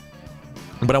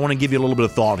 but I want to give you a little bit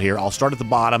of thought here. I'll start at the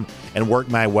bottom and work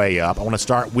my way up. I want to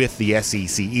start with the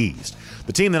SEC East.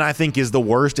 The team that I think is the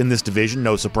worst in this division,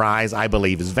 no surprise, I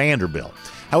believe, is Vanderbilt.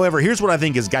 However, here's what I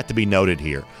think has got to be noted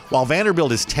here. While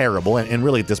Vanderbilt is terrible, and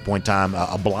really at this point in time,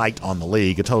 a blight on the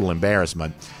league, a total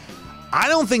embarrassment, I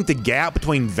don't think the gap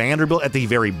between Vanderbilt at the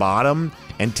very bottom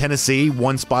and Tennessee,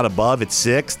 one spot above at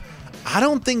 6th, I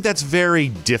don't think that's very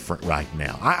different right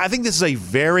now. I think this is a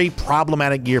very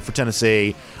problematic year for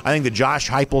Tennessee. I think that Josh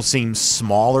Heupel seems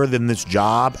smaller than this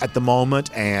job at the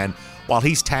moment, and while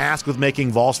he's tasked with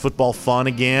making Vols football fun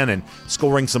again and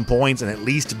scoring some points and at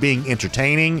least being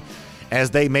entertaining, as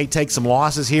they may take some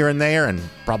losses here and there and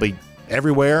probably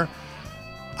everywhere,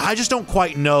 I just don't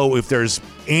quite know if there's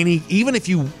any, even if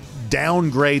you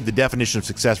downgrade the definition of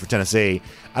success for Tennessee,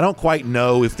 I don't quite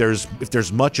know if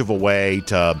there's much of a way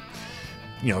to,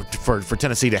 for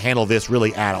Tennessee to handle this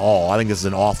really at all. I think this is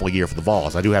an awful year for the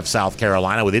Vols. I do have South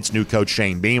Carolina with its new coach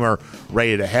Shane Beamer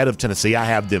rated ahead of Tennessee. I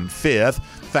have them 5th.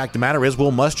 The fact of the matter is,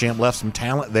 Will Muschamp left some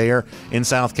talent there in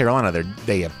South Carolina.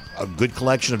 They have a good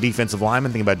collection of defensive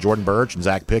linemen. Think about Jordan Burch and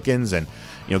Zach Pickens and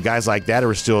guys like that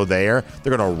are still there.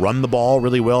 They're going to run the ball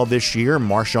really well this year.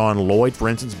 Marshawn Lloyd, for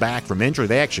instance, back from injury.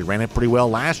 They actually ran it pretty well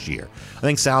last year. I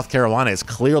think South Carolina is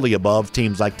clearly above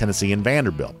teams like Tennessee and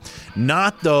Vanderbilt.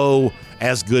 Not, though,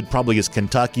 as good probably as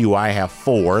Kentucky, who I have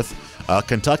 4th.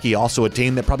 Kentucky, also a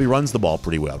team that probably runs the ball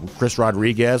pretty well. Chris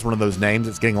Rodriguez, one of those names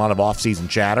that's getting a lot of offseason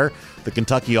chatter. The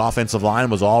Kentucky offensive line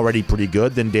was already pretty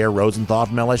good. Then Dare Rosenthal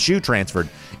from LSU transferred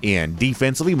in.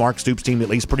 Defensively, Mark Stoops' team at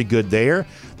least pretty good there.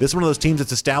 This is one of those teams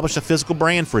that's established a physical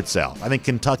brand for itself. I think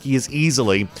Kentucky is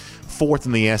easily 4th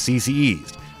in the SEC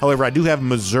East. However, I do have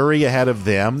Missouri ahead of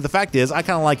them. The fact is, I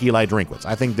kind of like Eli Drinkwitz.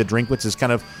 I think that Drinkwitz has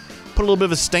kind of put a little bit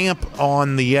of a stamp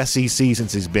on the SEC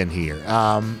since he's been here.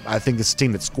 I think this is a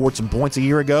team that scored some points a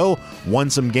year ago, won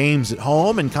some games at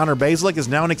home, and Connor Basilick is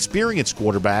now an experienced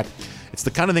quarterback. It's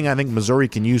the kind of thing I think Missouri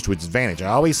can use to its advantage. I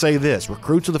always say this,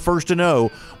 recruits are the first to know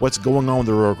what's going on with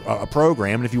the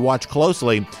program, and if you watch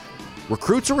closely,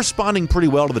 recruits are responding pretty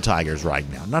well to the Tigers right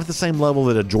now. Not at the same level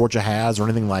that a Georgia has or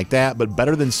anything like that, but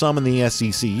better than some in the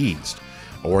SEC East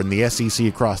or in the SEC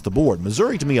across the board.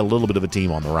 Missouri, to me, a little bit of a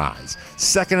team on the rise.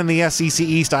 2nd in the SEC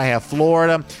East, I have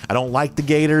Florida. I don't like the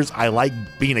Gators. I like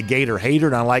being a Gator hater,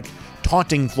 and I like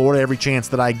taunting Florida every chance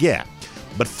that I get.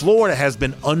 But Florida has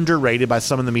been underrated by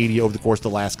some in the media over the course of the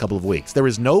last couple of weeks. There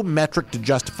is no metric to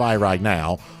justify right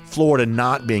now Florida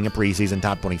not being a preseason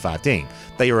top 25 team.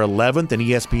 They are 11th in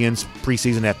ESPN's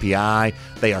preseason FPI.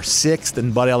 They are 6th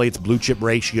in Bud Elliott's blue chip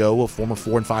ratio of former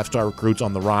 4- and 5-star recruits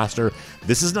on the roster.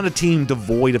 This is not a team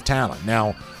devoid of talent.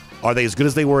 Now, are they as good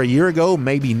as they were a year ago?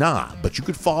 Maybe not, but you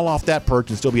could fall off that perch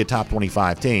and still be a top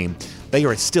 25 team. They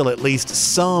are still at least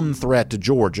some threat to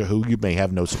Georgia, who you may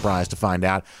have no surprise to find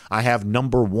out I have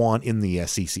number 1 in the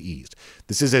SEC East.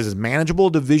 This is as manageable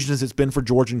a division as it's been for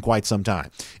Georgia in quite some time.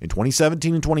 In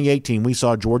 2017 and 2018, we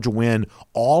saw Georgia win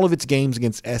all of its games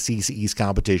against SEC East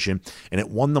competition, and it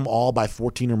won them all by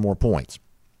 14 or more points.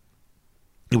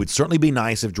 It would certainly be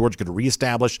nice if Georgia could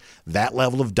reestablish that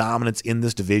level of dominance in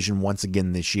this division once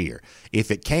again this year.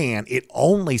 If it can, it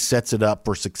only sets it up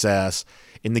for success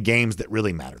in the games that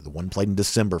really matter. The one played in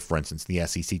December, for instance, the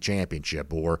SEC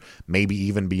Championship, or maybe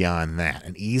even beyond that.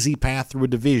 An easy path through a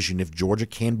division, if Georgia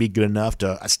can be good enough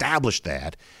to establish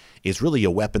that, is really a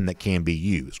weapon that can be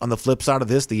used. On the flip side of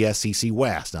this, the SEC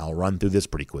West. Now, I'll run through this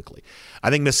pretty quickly.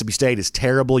 I think Mississippi State is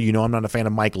terrible. You know I'm not a fan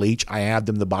of Mike Leach. I have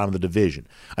them at the bottom of the division.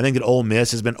 I think that Ole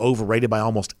Miss has been overrated by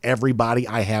almost everybody.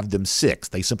 I have them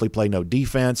 6th. They simply play no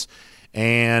defense,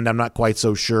 and I'm not quite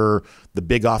so sure the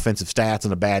big offensive stats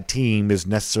on a bad team is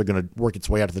necessarily going to work its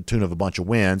way out to the tune of a bunch of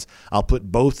wins. I'll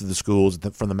put both of the schools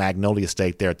from the Magnolia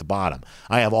State there at the bottom.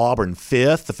 I have Auburn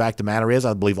 5th. The fact of the matter is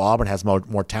I believe Auburn has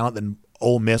more talent than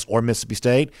Ole Miss or Mississippi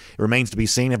State. It remains to be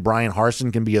seen if Brian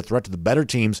Harsin can be a threat to the better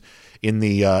teams in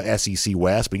the SEC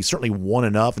West, but he's certainly won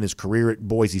enough in his career at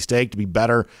Boise State to be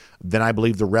better than I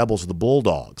believe the Rebels or the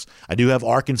Bulldogs. I do have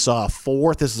Arkansas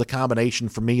 4th. This is a combination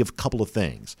for me of a couple of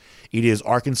things. It is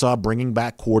Arkansas bringing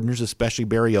back coordinators, especially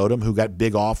Barry Odom, who got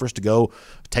big offers to go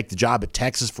take the job at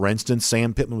Texas, for instance.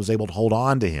 Sam Pittman was able to hold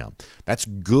on to him. That's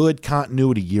good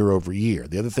continuity year over year.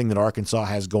 The other thing that Arkansas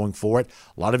has going for it,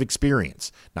 a lot of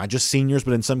experience. Not just seniors,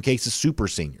 but in some cases super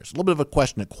seniors. A little bit of a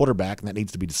question at quarterback, and that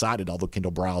needs to be decided, although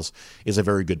Kendall Browse is a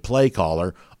very good play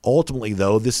caller. Ultimately,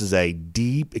 though, this is a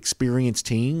deep, experienced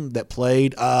team that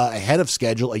played ahead of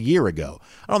schedule a year ago.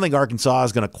 I don't think Arkansas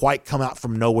is going to quite come out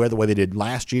from nowhere the way they did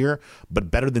last year, but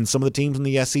better than some of the teams in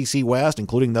the SEC West,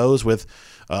 including those with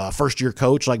first-year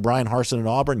coach like Brian Harsin at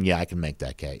Auburn. Yeah, I can make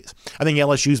that case. I think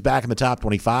LSU's back in the top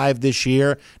 25 this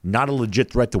year. Not a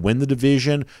legit threat to win the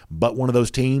division, but one of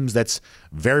those teams that's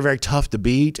very, very tough to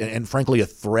beat and frankly, a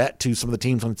threat to some of the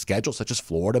teams on its schedule, such as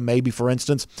Florida, maybe, for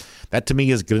instance. That, to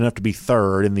me, is good enough to be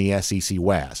 3rd in the SEC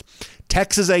West.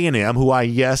 Texas A&M, who I,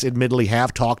 yes, admittedly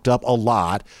have talked up a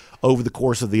lot over the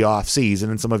course of the offseason,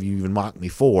 and some of you even mocked me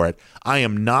for it. I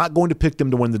am not going to pick them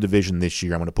to win the division this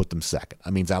year. I'm going to put them 2nd.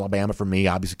 That means Alabama, for me,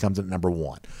 obviously comes in at number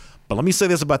 1. But let me say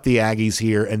this about the Aggies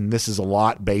here, and this is a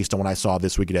lot based on what I saw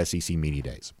this week at SEC Media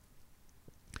Days.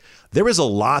 There is a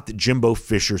lot that Jimbo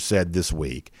Fisher said this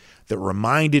week that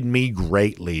reminded me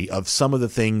greatly of some of the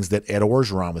things that Ed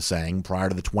Orgeron was saying prior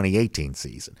to the 2018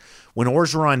 season, when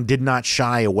Orgeron did not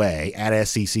shy away at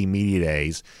SEC Media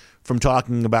Days from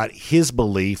talking about his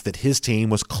belief that his team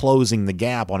was closing the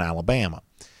gap on Alabama.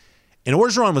 And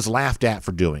Orgeron was laughed at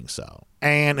for doing so.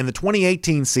 And in the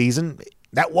 2018 season,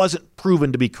 that wasn't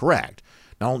proven to be correct.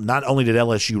 Not only did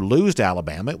LSU lose to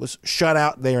Alabama, it was shut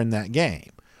out there in that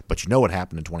game. But you know what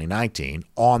happened in 2019.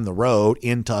 On the road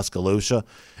in Tuscaloosa,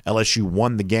 LSU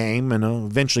won the game and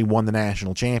eventually won the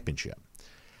national championship.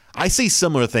 I see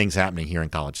similar things happening here in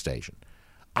College Station.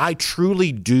 I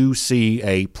truly do see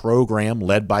a program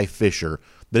led by Fisher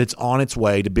that it's on its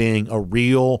way to being a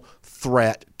real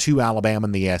threat to Alabama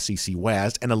in the SEC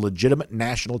West and a legitimate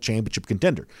national championship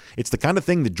contender. It's the kind of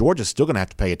thing that Georgia's still going to have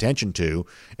to pay attention to,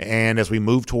 and as we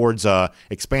move towards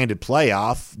expanded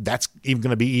playoff, that's even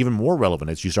going to be even more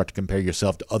relevant as you start to compare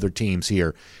yourself to other teams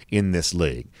here in this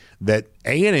league. That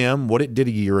A&M, what it did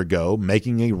a year ago,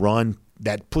 making a run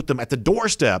that put them at the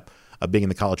doorstep of being in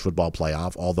the college football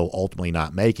playoff, although ultimately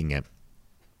not making it.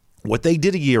 What they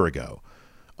did a year ago,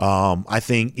 I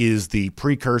think, is the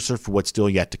precursor for what's still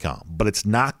yet to come. But it's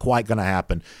not quite going to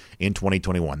happen in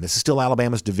 2021. This is still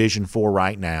Alabama's Division IV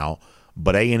right now,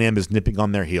 but A&M is nipping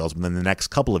on their heels. Within the next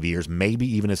couple of years, maybe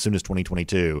even as soon as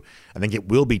 2022, I think it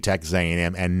will be Texas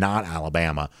A&M and not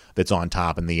Alabama that's on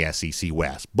top in the SEC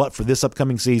West. But for this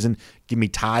upcoming season, give me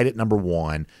Tide at number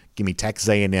 1. Give me Texas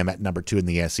A&M at number 2 in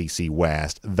the SEC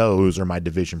West. Those are my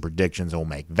division predictions, and we'll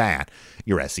make that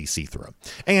your SEC throw.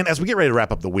 And as we get ready to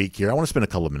wrap up the week here, I want to spend a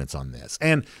couple of minutes on this.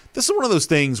 And this is one of those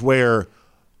things where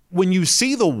when you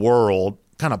see the world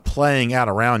kind of playing out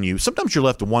around you, sometimes you're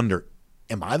left to wonder,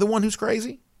 am I the one who's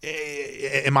crazy?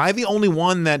 Am I the only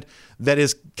one that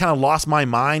has kind of lost my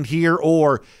mind here,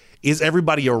 or is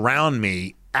everybody around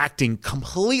me acting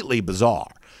completely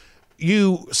bizarre?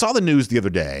 You saw the news the other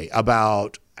day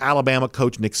about Alabama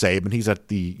coach Nick Saban. He's at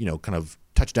the, kind of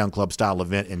touchdown club style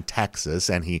event in Texas,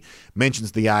 and he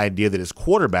mentions the idea that his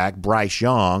quarterback, Bryce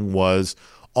Young, was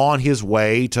on his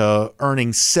way to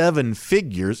earning 7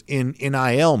 figures in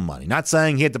NIL money. Not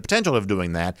saying he had the potential of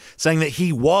doing that, saying that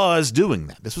he was doing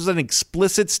that. This was an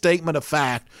explicit statement of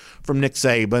fact from Nick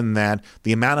Saban that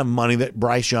the amount of money that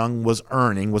Bryce Young was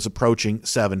earning was approaching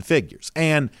 7 figures.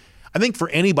 And I think for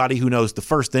anybody who knows the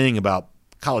first thing about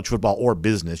college football or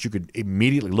business, you could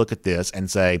immediately look at this and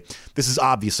say, this is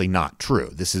obviously not true.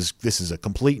 This is a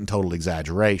complete and total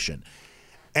exaggeration.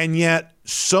 And yet,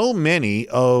 so many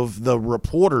of the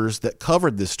reporters that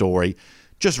covered this story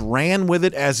just ran with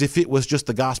it as if it was just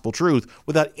the gospel truth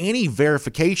without any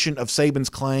verification of Saban's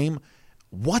claim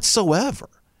whatsoever.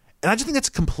 And I just think that's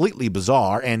completely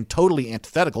bizarre and totally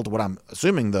antithetical to what I'm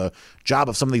assuming the job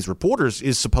of some of these reporters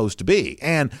is supposed to be.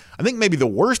 And I think maybe the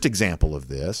worst example of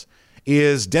this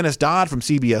is Dennis Dodd from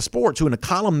CBS Sports, who in a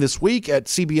column this week at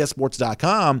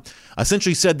CBSSports.com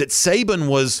essentially said that Saban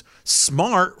was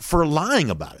smart for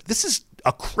lying about it. This is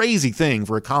a crazy thing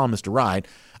for a columnist to write.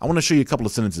 I want to show you a couple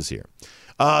of sentences here.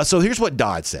 So here's what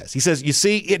Dodd says. He says, you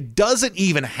see, it doesn't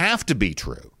even have to be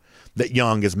true that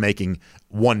Young is making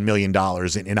 $1 million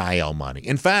in NIL money.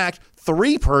 In fact,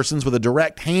 3 persons with a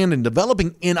direct hand in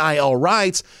developing NIL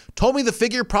rights told me the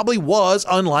figure probably was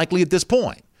unlikely at this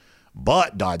point.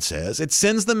 But, Dodd says, it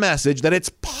sends the message that it's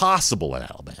possible at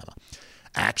Alabama.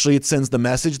 Actually, it sends the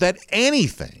message that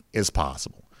anything is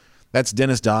possible. That's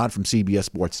Dennis Dodd from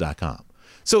CBSSports.com.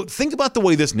 So think about the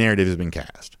way this narrative has been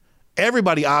cast.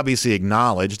 Everybody obviously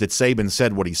acknowledged that Saban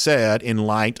said what he said in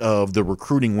light of the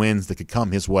recruiting wins that could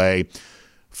come his way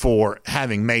for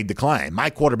having made the claim. My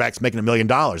quarterback's making $1 million.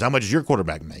 How much is your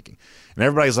quarterback making? And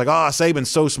everybody's like, Saban's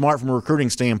so smart from a recruiting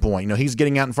standpoint. He's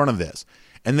getting out in front of this.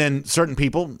 And then certain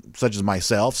people, such as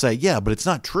myself, say, yeah, but it's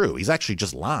not true. He's actually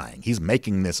just lying. He's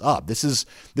making this up. This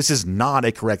is not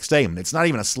a correct statement. It's not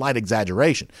even a slight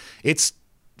exaggeration. It's,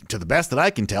 to the best that I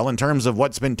can tell, in terms of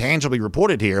what's been tangibly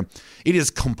reported here, it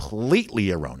is completely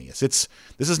erroneous. This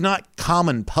is not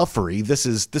common puffery. This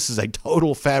is a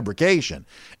total fabrication.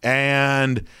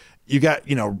 And you got,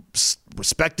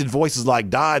 respected voices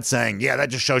like Dodd saying, yeah, that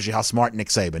just shows you how smart Nick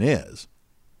Saban is.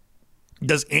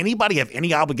 Does anybody have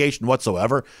any obligation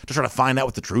whatsoever to try to find out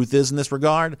what the truth is in this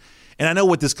regard? And I know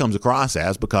what this comes across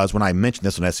as, because when I mentioned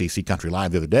this on SEC Country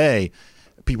Live the other day,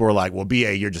 people were like, well,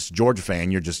 BA, you're just a Georgia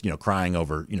fan. You're just, crying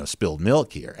over, spilled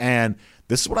milk here. And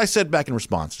this is what I said back in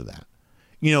response to that.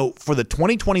 For the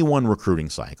 2021 recruiting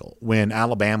cycle, when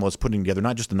Alabama was putting together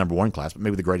not just the number 1 class, but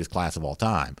maybe the greatest class of all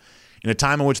time, in a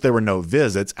time in which there were no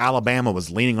visits, Alabama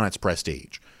was leaning on its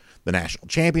prestige. The national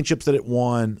championships that it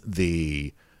won,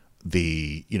 the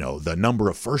the number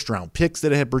of first-round picks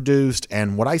that it had produced,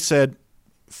 and what I said,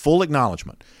 full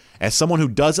acknowledgement. As someone who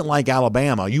doesn't like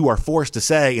Alabama, you are forced to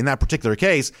say, in that particular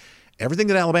case, everything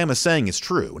that Alabama is saying is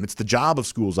true, and it's the job of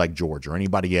schools like Georgia or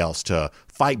anybody else to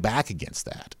fight back against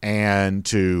that and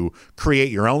to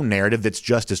create your own narrative that's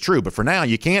just as true. But for now,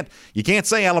 you can't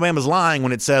say Alabama's lying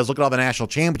when it says, look at all the national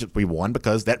championships we won,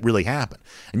 because that really happened.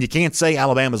 And you can't say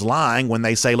Alabama's lying when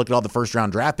they say, look at all the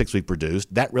first-round draft picks we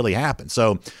produced. That really happened.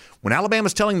 So when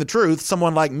Alabama's telling the truth,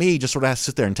 someone like me just sort of has to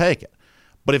sit there and take it.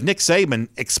 But if Nick Saban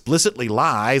explicitly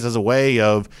lies as a way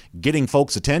of getting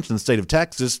folks' attention in the state of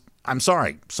Texas, I'm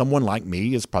sorry, someone like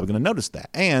me is probably going to notice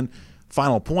that. And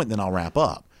final point, then I'll wrap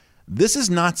up. This is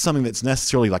not something that's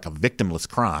necessarily like a victimless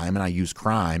crime, and I use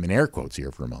crime in air quotes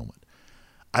here for a moment.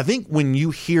 I think when you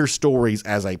hear stories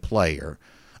as a player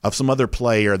of some other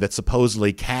player that's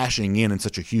supposedly cashing in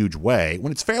such a huge way,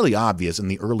 when it's fairly obvious in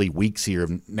the early weeks here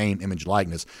of name, image,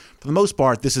 likeness, for the most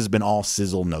part, this has been all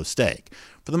sizzle, no steak.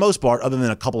 For the most part, other than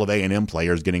a couple of A&M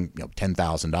players getting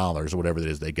 $10,000 or whatever it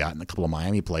is they got, and a couple of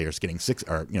Miami players getting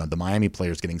the Miami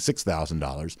players getting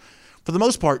 $6,000. For the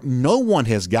most part, no one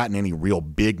has gotten any real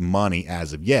big money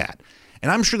as of yet.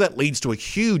 And I'm sure that leads to a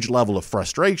huge level of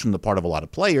frustration on the part of a lot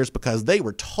of players because they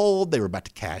were told they were about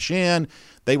to cash in.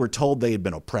 They were told they had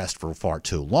been oppressed for far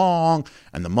too long.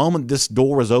 And the moment this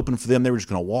door was open for them, they were just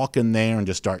going to walk in there and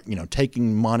just start,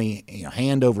 taking money,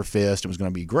 hand over fist. It was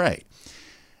going to be great.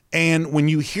 And when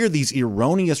you hear these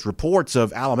erroneous reports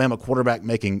of Alabama quarterback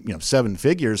making, seven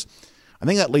figures, I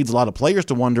think that leads a lot of players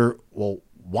to wonder, well,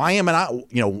 why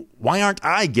aren't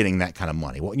I getting that kind of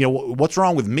money? Well, what's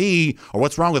wrong with me, or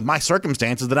what's wrong with my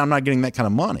circumstances that I'm not getting that kind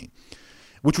of money?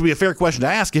 Which would be a fair question to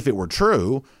ask if it were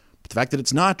true. But the fact that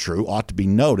it's not true ought to be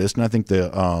noticed. And I think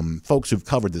the folks who've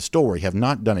covered this story have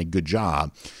not done a good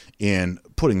job in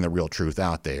putting the real truth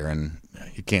out there. And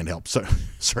you can't help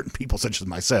certain people, such as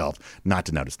myself, not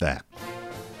to notice that.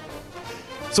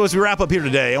 So as we wrap up here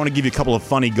today, I want to give you a couple of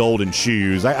funny golden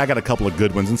shoes. I got a couple of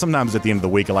good ones, and sometimes at the end of the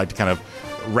week I like to kind of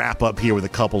wrap up here with a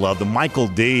couple of them. Michael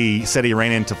D. said he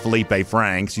ran into Felipe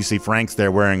Franks. You see Franks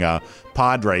there wearing a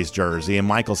Padres jersey, and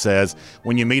Michael says,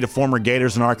 when you meet a former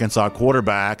Gators and Arkansas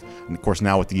quarterback, and of course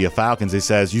now with the Falcons, he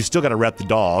says, you still got to rep the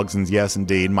dogs. And yes,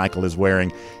 indeed, Michael is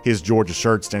wearing his Georgia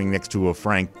shirt standing next to a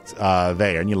Frank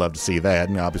there, and you love to see that.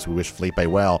 And obviously we wish Felipe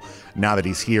well now that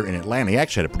he's here in Atlanta. He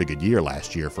actually had a pretty good year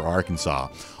last year for Arkansas.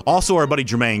 Also, our buddy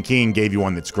Jermaine King gave you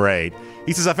one that's great.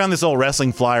 He says, I found this old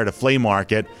wrestling flyer at a flea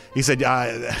market. He said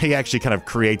he actually kind of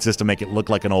creates this to make it look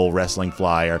like an old wrestling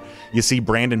flyer. You see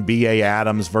Brandon B.A.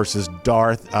 Adams versus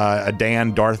Darth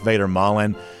Vader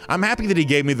Mullen. I'm happy that he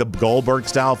gave me the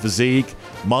Goldberg-style physique.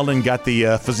 Mullen got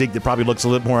the physique that probably looks a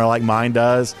little more like mine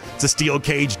does. It's a steel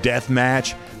cage death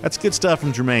match. That's good stuff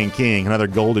from Jermaine King, another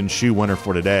golden shoe winner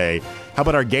for today. How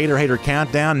about our Gator Hater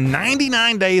Countdown?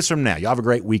 99 days from now. Y'all have a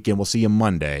great weekend. We'll see you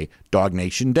Monday. Dog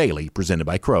Nation Daily, presented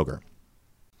by Kroger.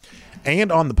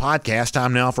 And on the podcast,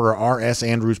 time now for our R.S.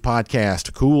 Andrews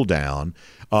podcast, Cool Down.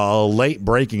 Late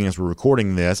breaking as we're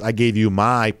recording this, I gave you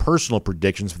my personal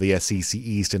predictions for the SEC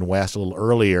East and West a little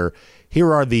earlier.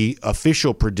 Here are the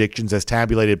official predictions as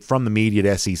tabulated from the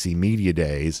media at SEC Media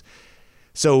Days.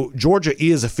 So Georgia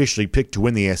is officially picked to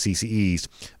win the SEC East.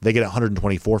 They get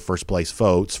 124 first-place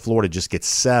votes. Florida just gets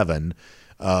 7.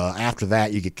 After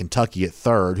that, you get Kentucky at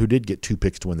 3rd, who did get 2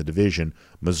 picks to win the division.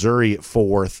 Missouri at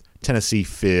 4th, Tennessee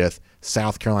 5th,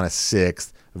 South Carolina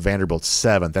 6th, Vanderbilt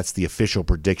 7th. That's the official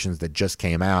predictions that just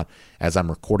came out as I'm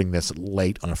recording this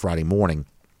late on a Friday morning.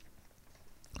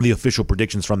 The official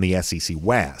predictions from the SEC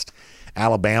West.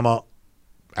 Alabama,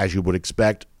 as you would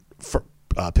expect,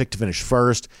 picked to finish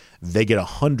first. They get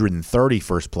 130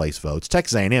 first-place votes.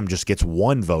 Texas A&M just gets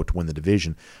 1 vote to win the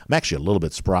division. I'm actually a little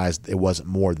bit surprised it wasn't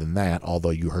more than that,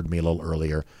 although you heard me a little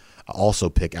earlier also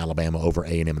pick Alabama over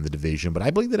A&M in the division. But I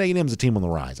believe that A&M is a team on the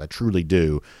rise. I truly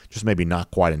do, just maybe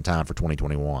not quite in time for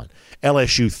 2021.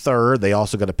 LSU 3rd. They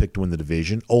also got a pick to win the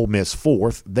division. Ole Miss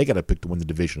 4th. They got a pick to win the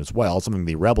division as well, something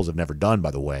the Rebels have never done,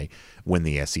 by the way, win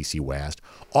the SEC West.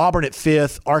 Auburn at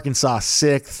 5th. Arkansas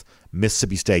 6th.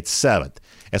 Mississippi State 7th.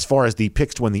 As far as the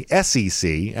picks to win the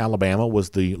SEC, Alabama was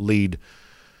the lead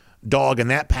dog in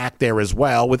that pack there as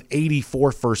well with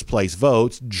 84 first-place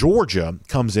votes. Georgia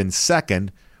comes in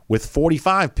 2nd with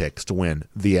 45 picks to win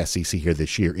the SEC here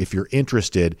this year. If you're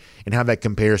interested in how that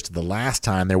compares to the last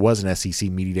time there was an SEC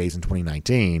Media Days in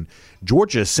 2019,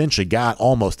 Georgia essentially got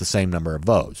almost the same number of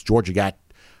votes. Georgia got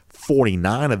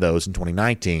 49 of those in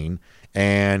 2019,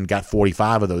 and got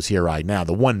 45 of those here right now.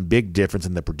 The one big difference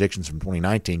in the predictions from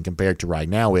 2019 compared to right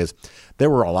now is there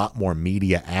were a lot more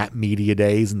media at media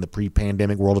days in the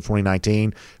pre-pandemic world of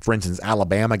 2019. For instance,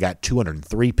 Alabama got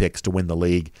 203 picks to win the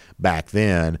league back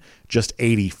then, just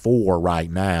 84 right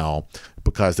now,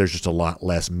 because there's just a lot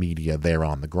less media there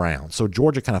on the ground. So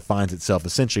Georgia kind of finds itself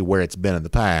essentially where it's been in the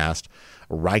past,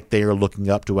 right there looking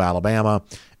up to Alabama,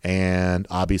 and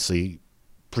obviously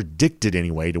predicted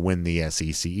anyway to win the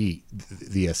SEC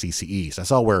East. I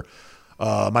saw where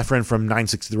my friend from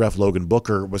 960 The Ref, Logan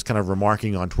Booker, was kind of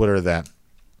remarking on Twitter that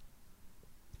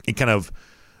it kind of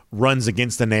runs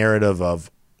against the narrative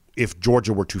of if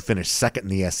Georgia were to finish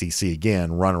second in the SEC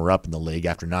again, runner-up in the league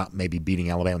after not maybe beating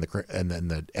Alabama in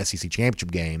the SEC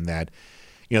championship game, that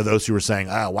those who were saying,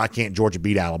 why can't Georgia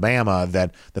beat Alabama,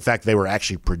 that the fact they were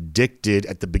actually predicted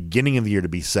at the beginning of the year to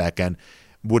be second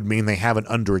would mean they haven't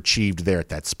underachieved there at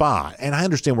that spot. And I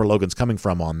understand where Logan's coming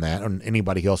from on that, and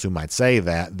anybody else who might say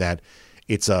that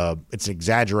it's an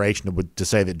exaggeration to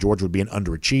say that Georgia would be an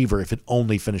underachiever if it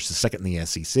only finished the second in the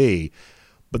SEC.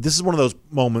 But this is one of those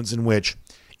moments in which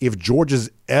if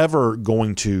Georgia's ever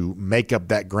going to make up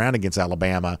that ground against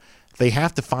Alabama, they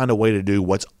have to find a way to do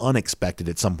what's unexpected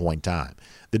at some point in time.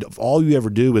 That if all you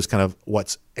ever do is kind of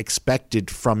what's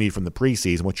expected from you from the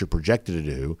preseason, what you're projected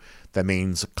to do, that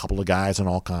means a couple of guys on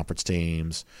all conference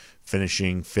teams,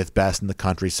 finishing fifth best in the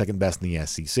country, second best in the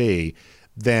SEC,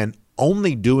 then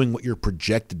only doing what you're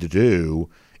projected to do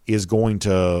is going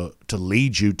to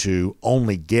lead you to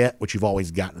only get what you've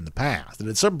always gotten in the past. And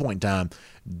at some point in time,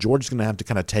 Georgia's going to have to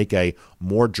kind of take a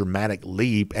more dramatic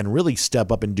leap and really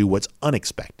step up and do what's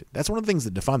unexpected. That's one of the things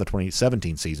that defined the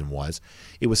 2017 season was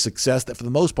it was success that for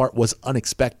the most part was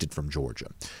unexpected from Georgia.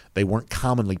 They weren't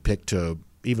commonly picked to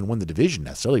even win the division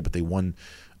necessarily, but they won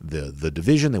the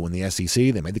division, they won the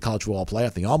SEC, they made the college football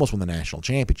playoff, they almost won the national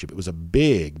championship. It was a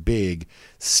big, big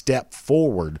step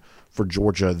forward for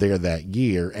Georgia there that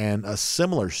year, and a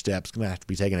similar step is going to have to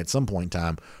be taken at some point in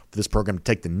time for this program to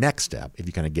take the next step, if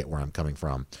you kind of get where I'm coming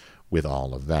from with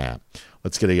all of that.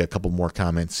 Let's get a couple more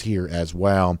comments here as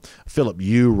well. Philip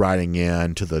Yu writing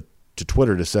in to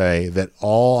Twitter to say that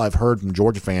all I've heard from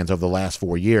Georgia fans over the last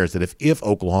 4 years, that if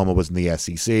Oklahoma was in the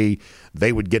SEC,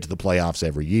 they would get to the playoffs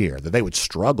every year, that they would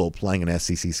struggle playing an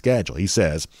SEC schedule. He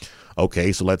says,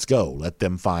 okay, so let's go. Let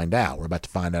them find out. We're about to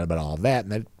find out about all of that,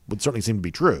 and that would certainly seem to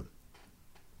be true.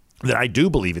 That I do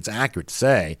believe it's accurate to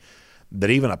say that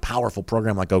even a powerful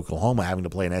program like Oklahoma having to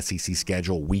play an SEC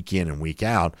schedule week in and week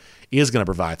out is going to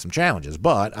provide some challenges.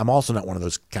 But I'm also not one of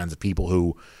those kinds of people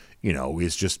who,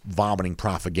 is just vomiting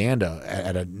propaganda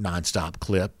at a nonstop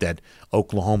clip that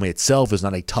Oklahoma itself is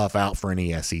not a tough out for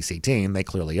any SEC team. They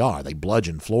clearly are. They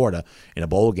bludgeoned Florida in a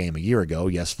bowl game a year ago.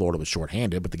 Yes, Florida was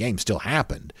shorthanded, but the game still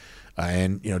happened.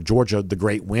 And Georgia, the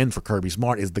great win for Kirby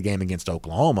Smart is the game against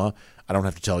Oklahoma. I don't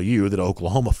have to tell you that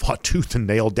Oklahoma fought tooth and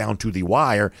nail down to the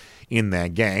wire in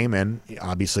that game, and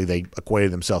obviously they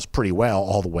acquitted themselves pretty well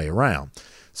all the way around.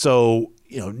 So,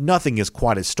 nothing is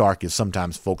quite as stark as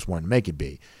sometimes folks want to make it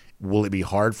be. Will it be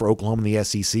hard for Oklahoma in the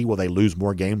SEC? Will they lose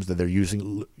more games than they're used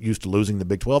to losing in the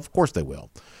Big 12? Of course they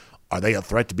will. Are they a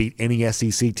threat to beat any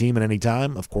SEC team at any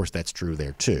time? Of course, that's true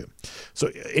there, too. So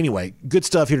anyway, good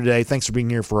stuff here today. Thanks for being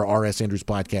here for our R.S. Andrews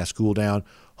Podcast Cool Down.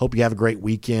 Hope you have a great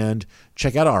weekend.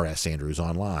 Check out R.S. Andrews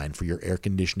online for your air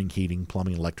conditioning, heating,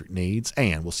 plumbing, electric needs.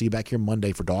 And we'll see you back here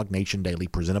Monday for Dog Nation Daily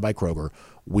presented by Kroger.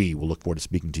 We will look forward to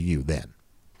speaking to you then.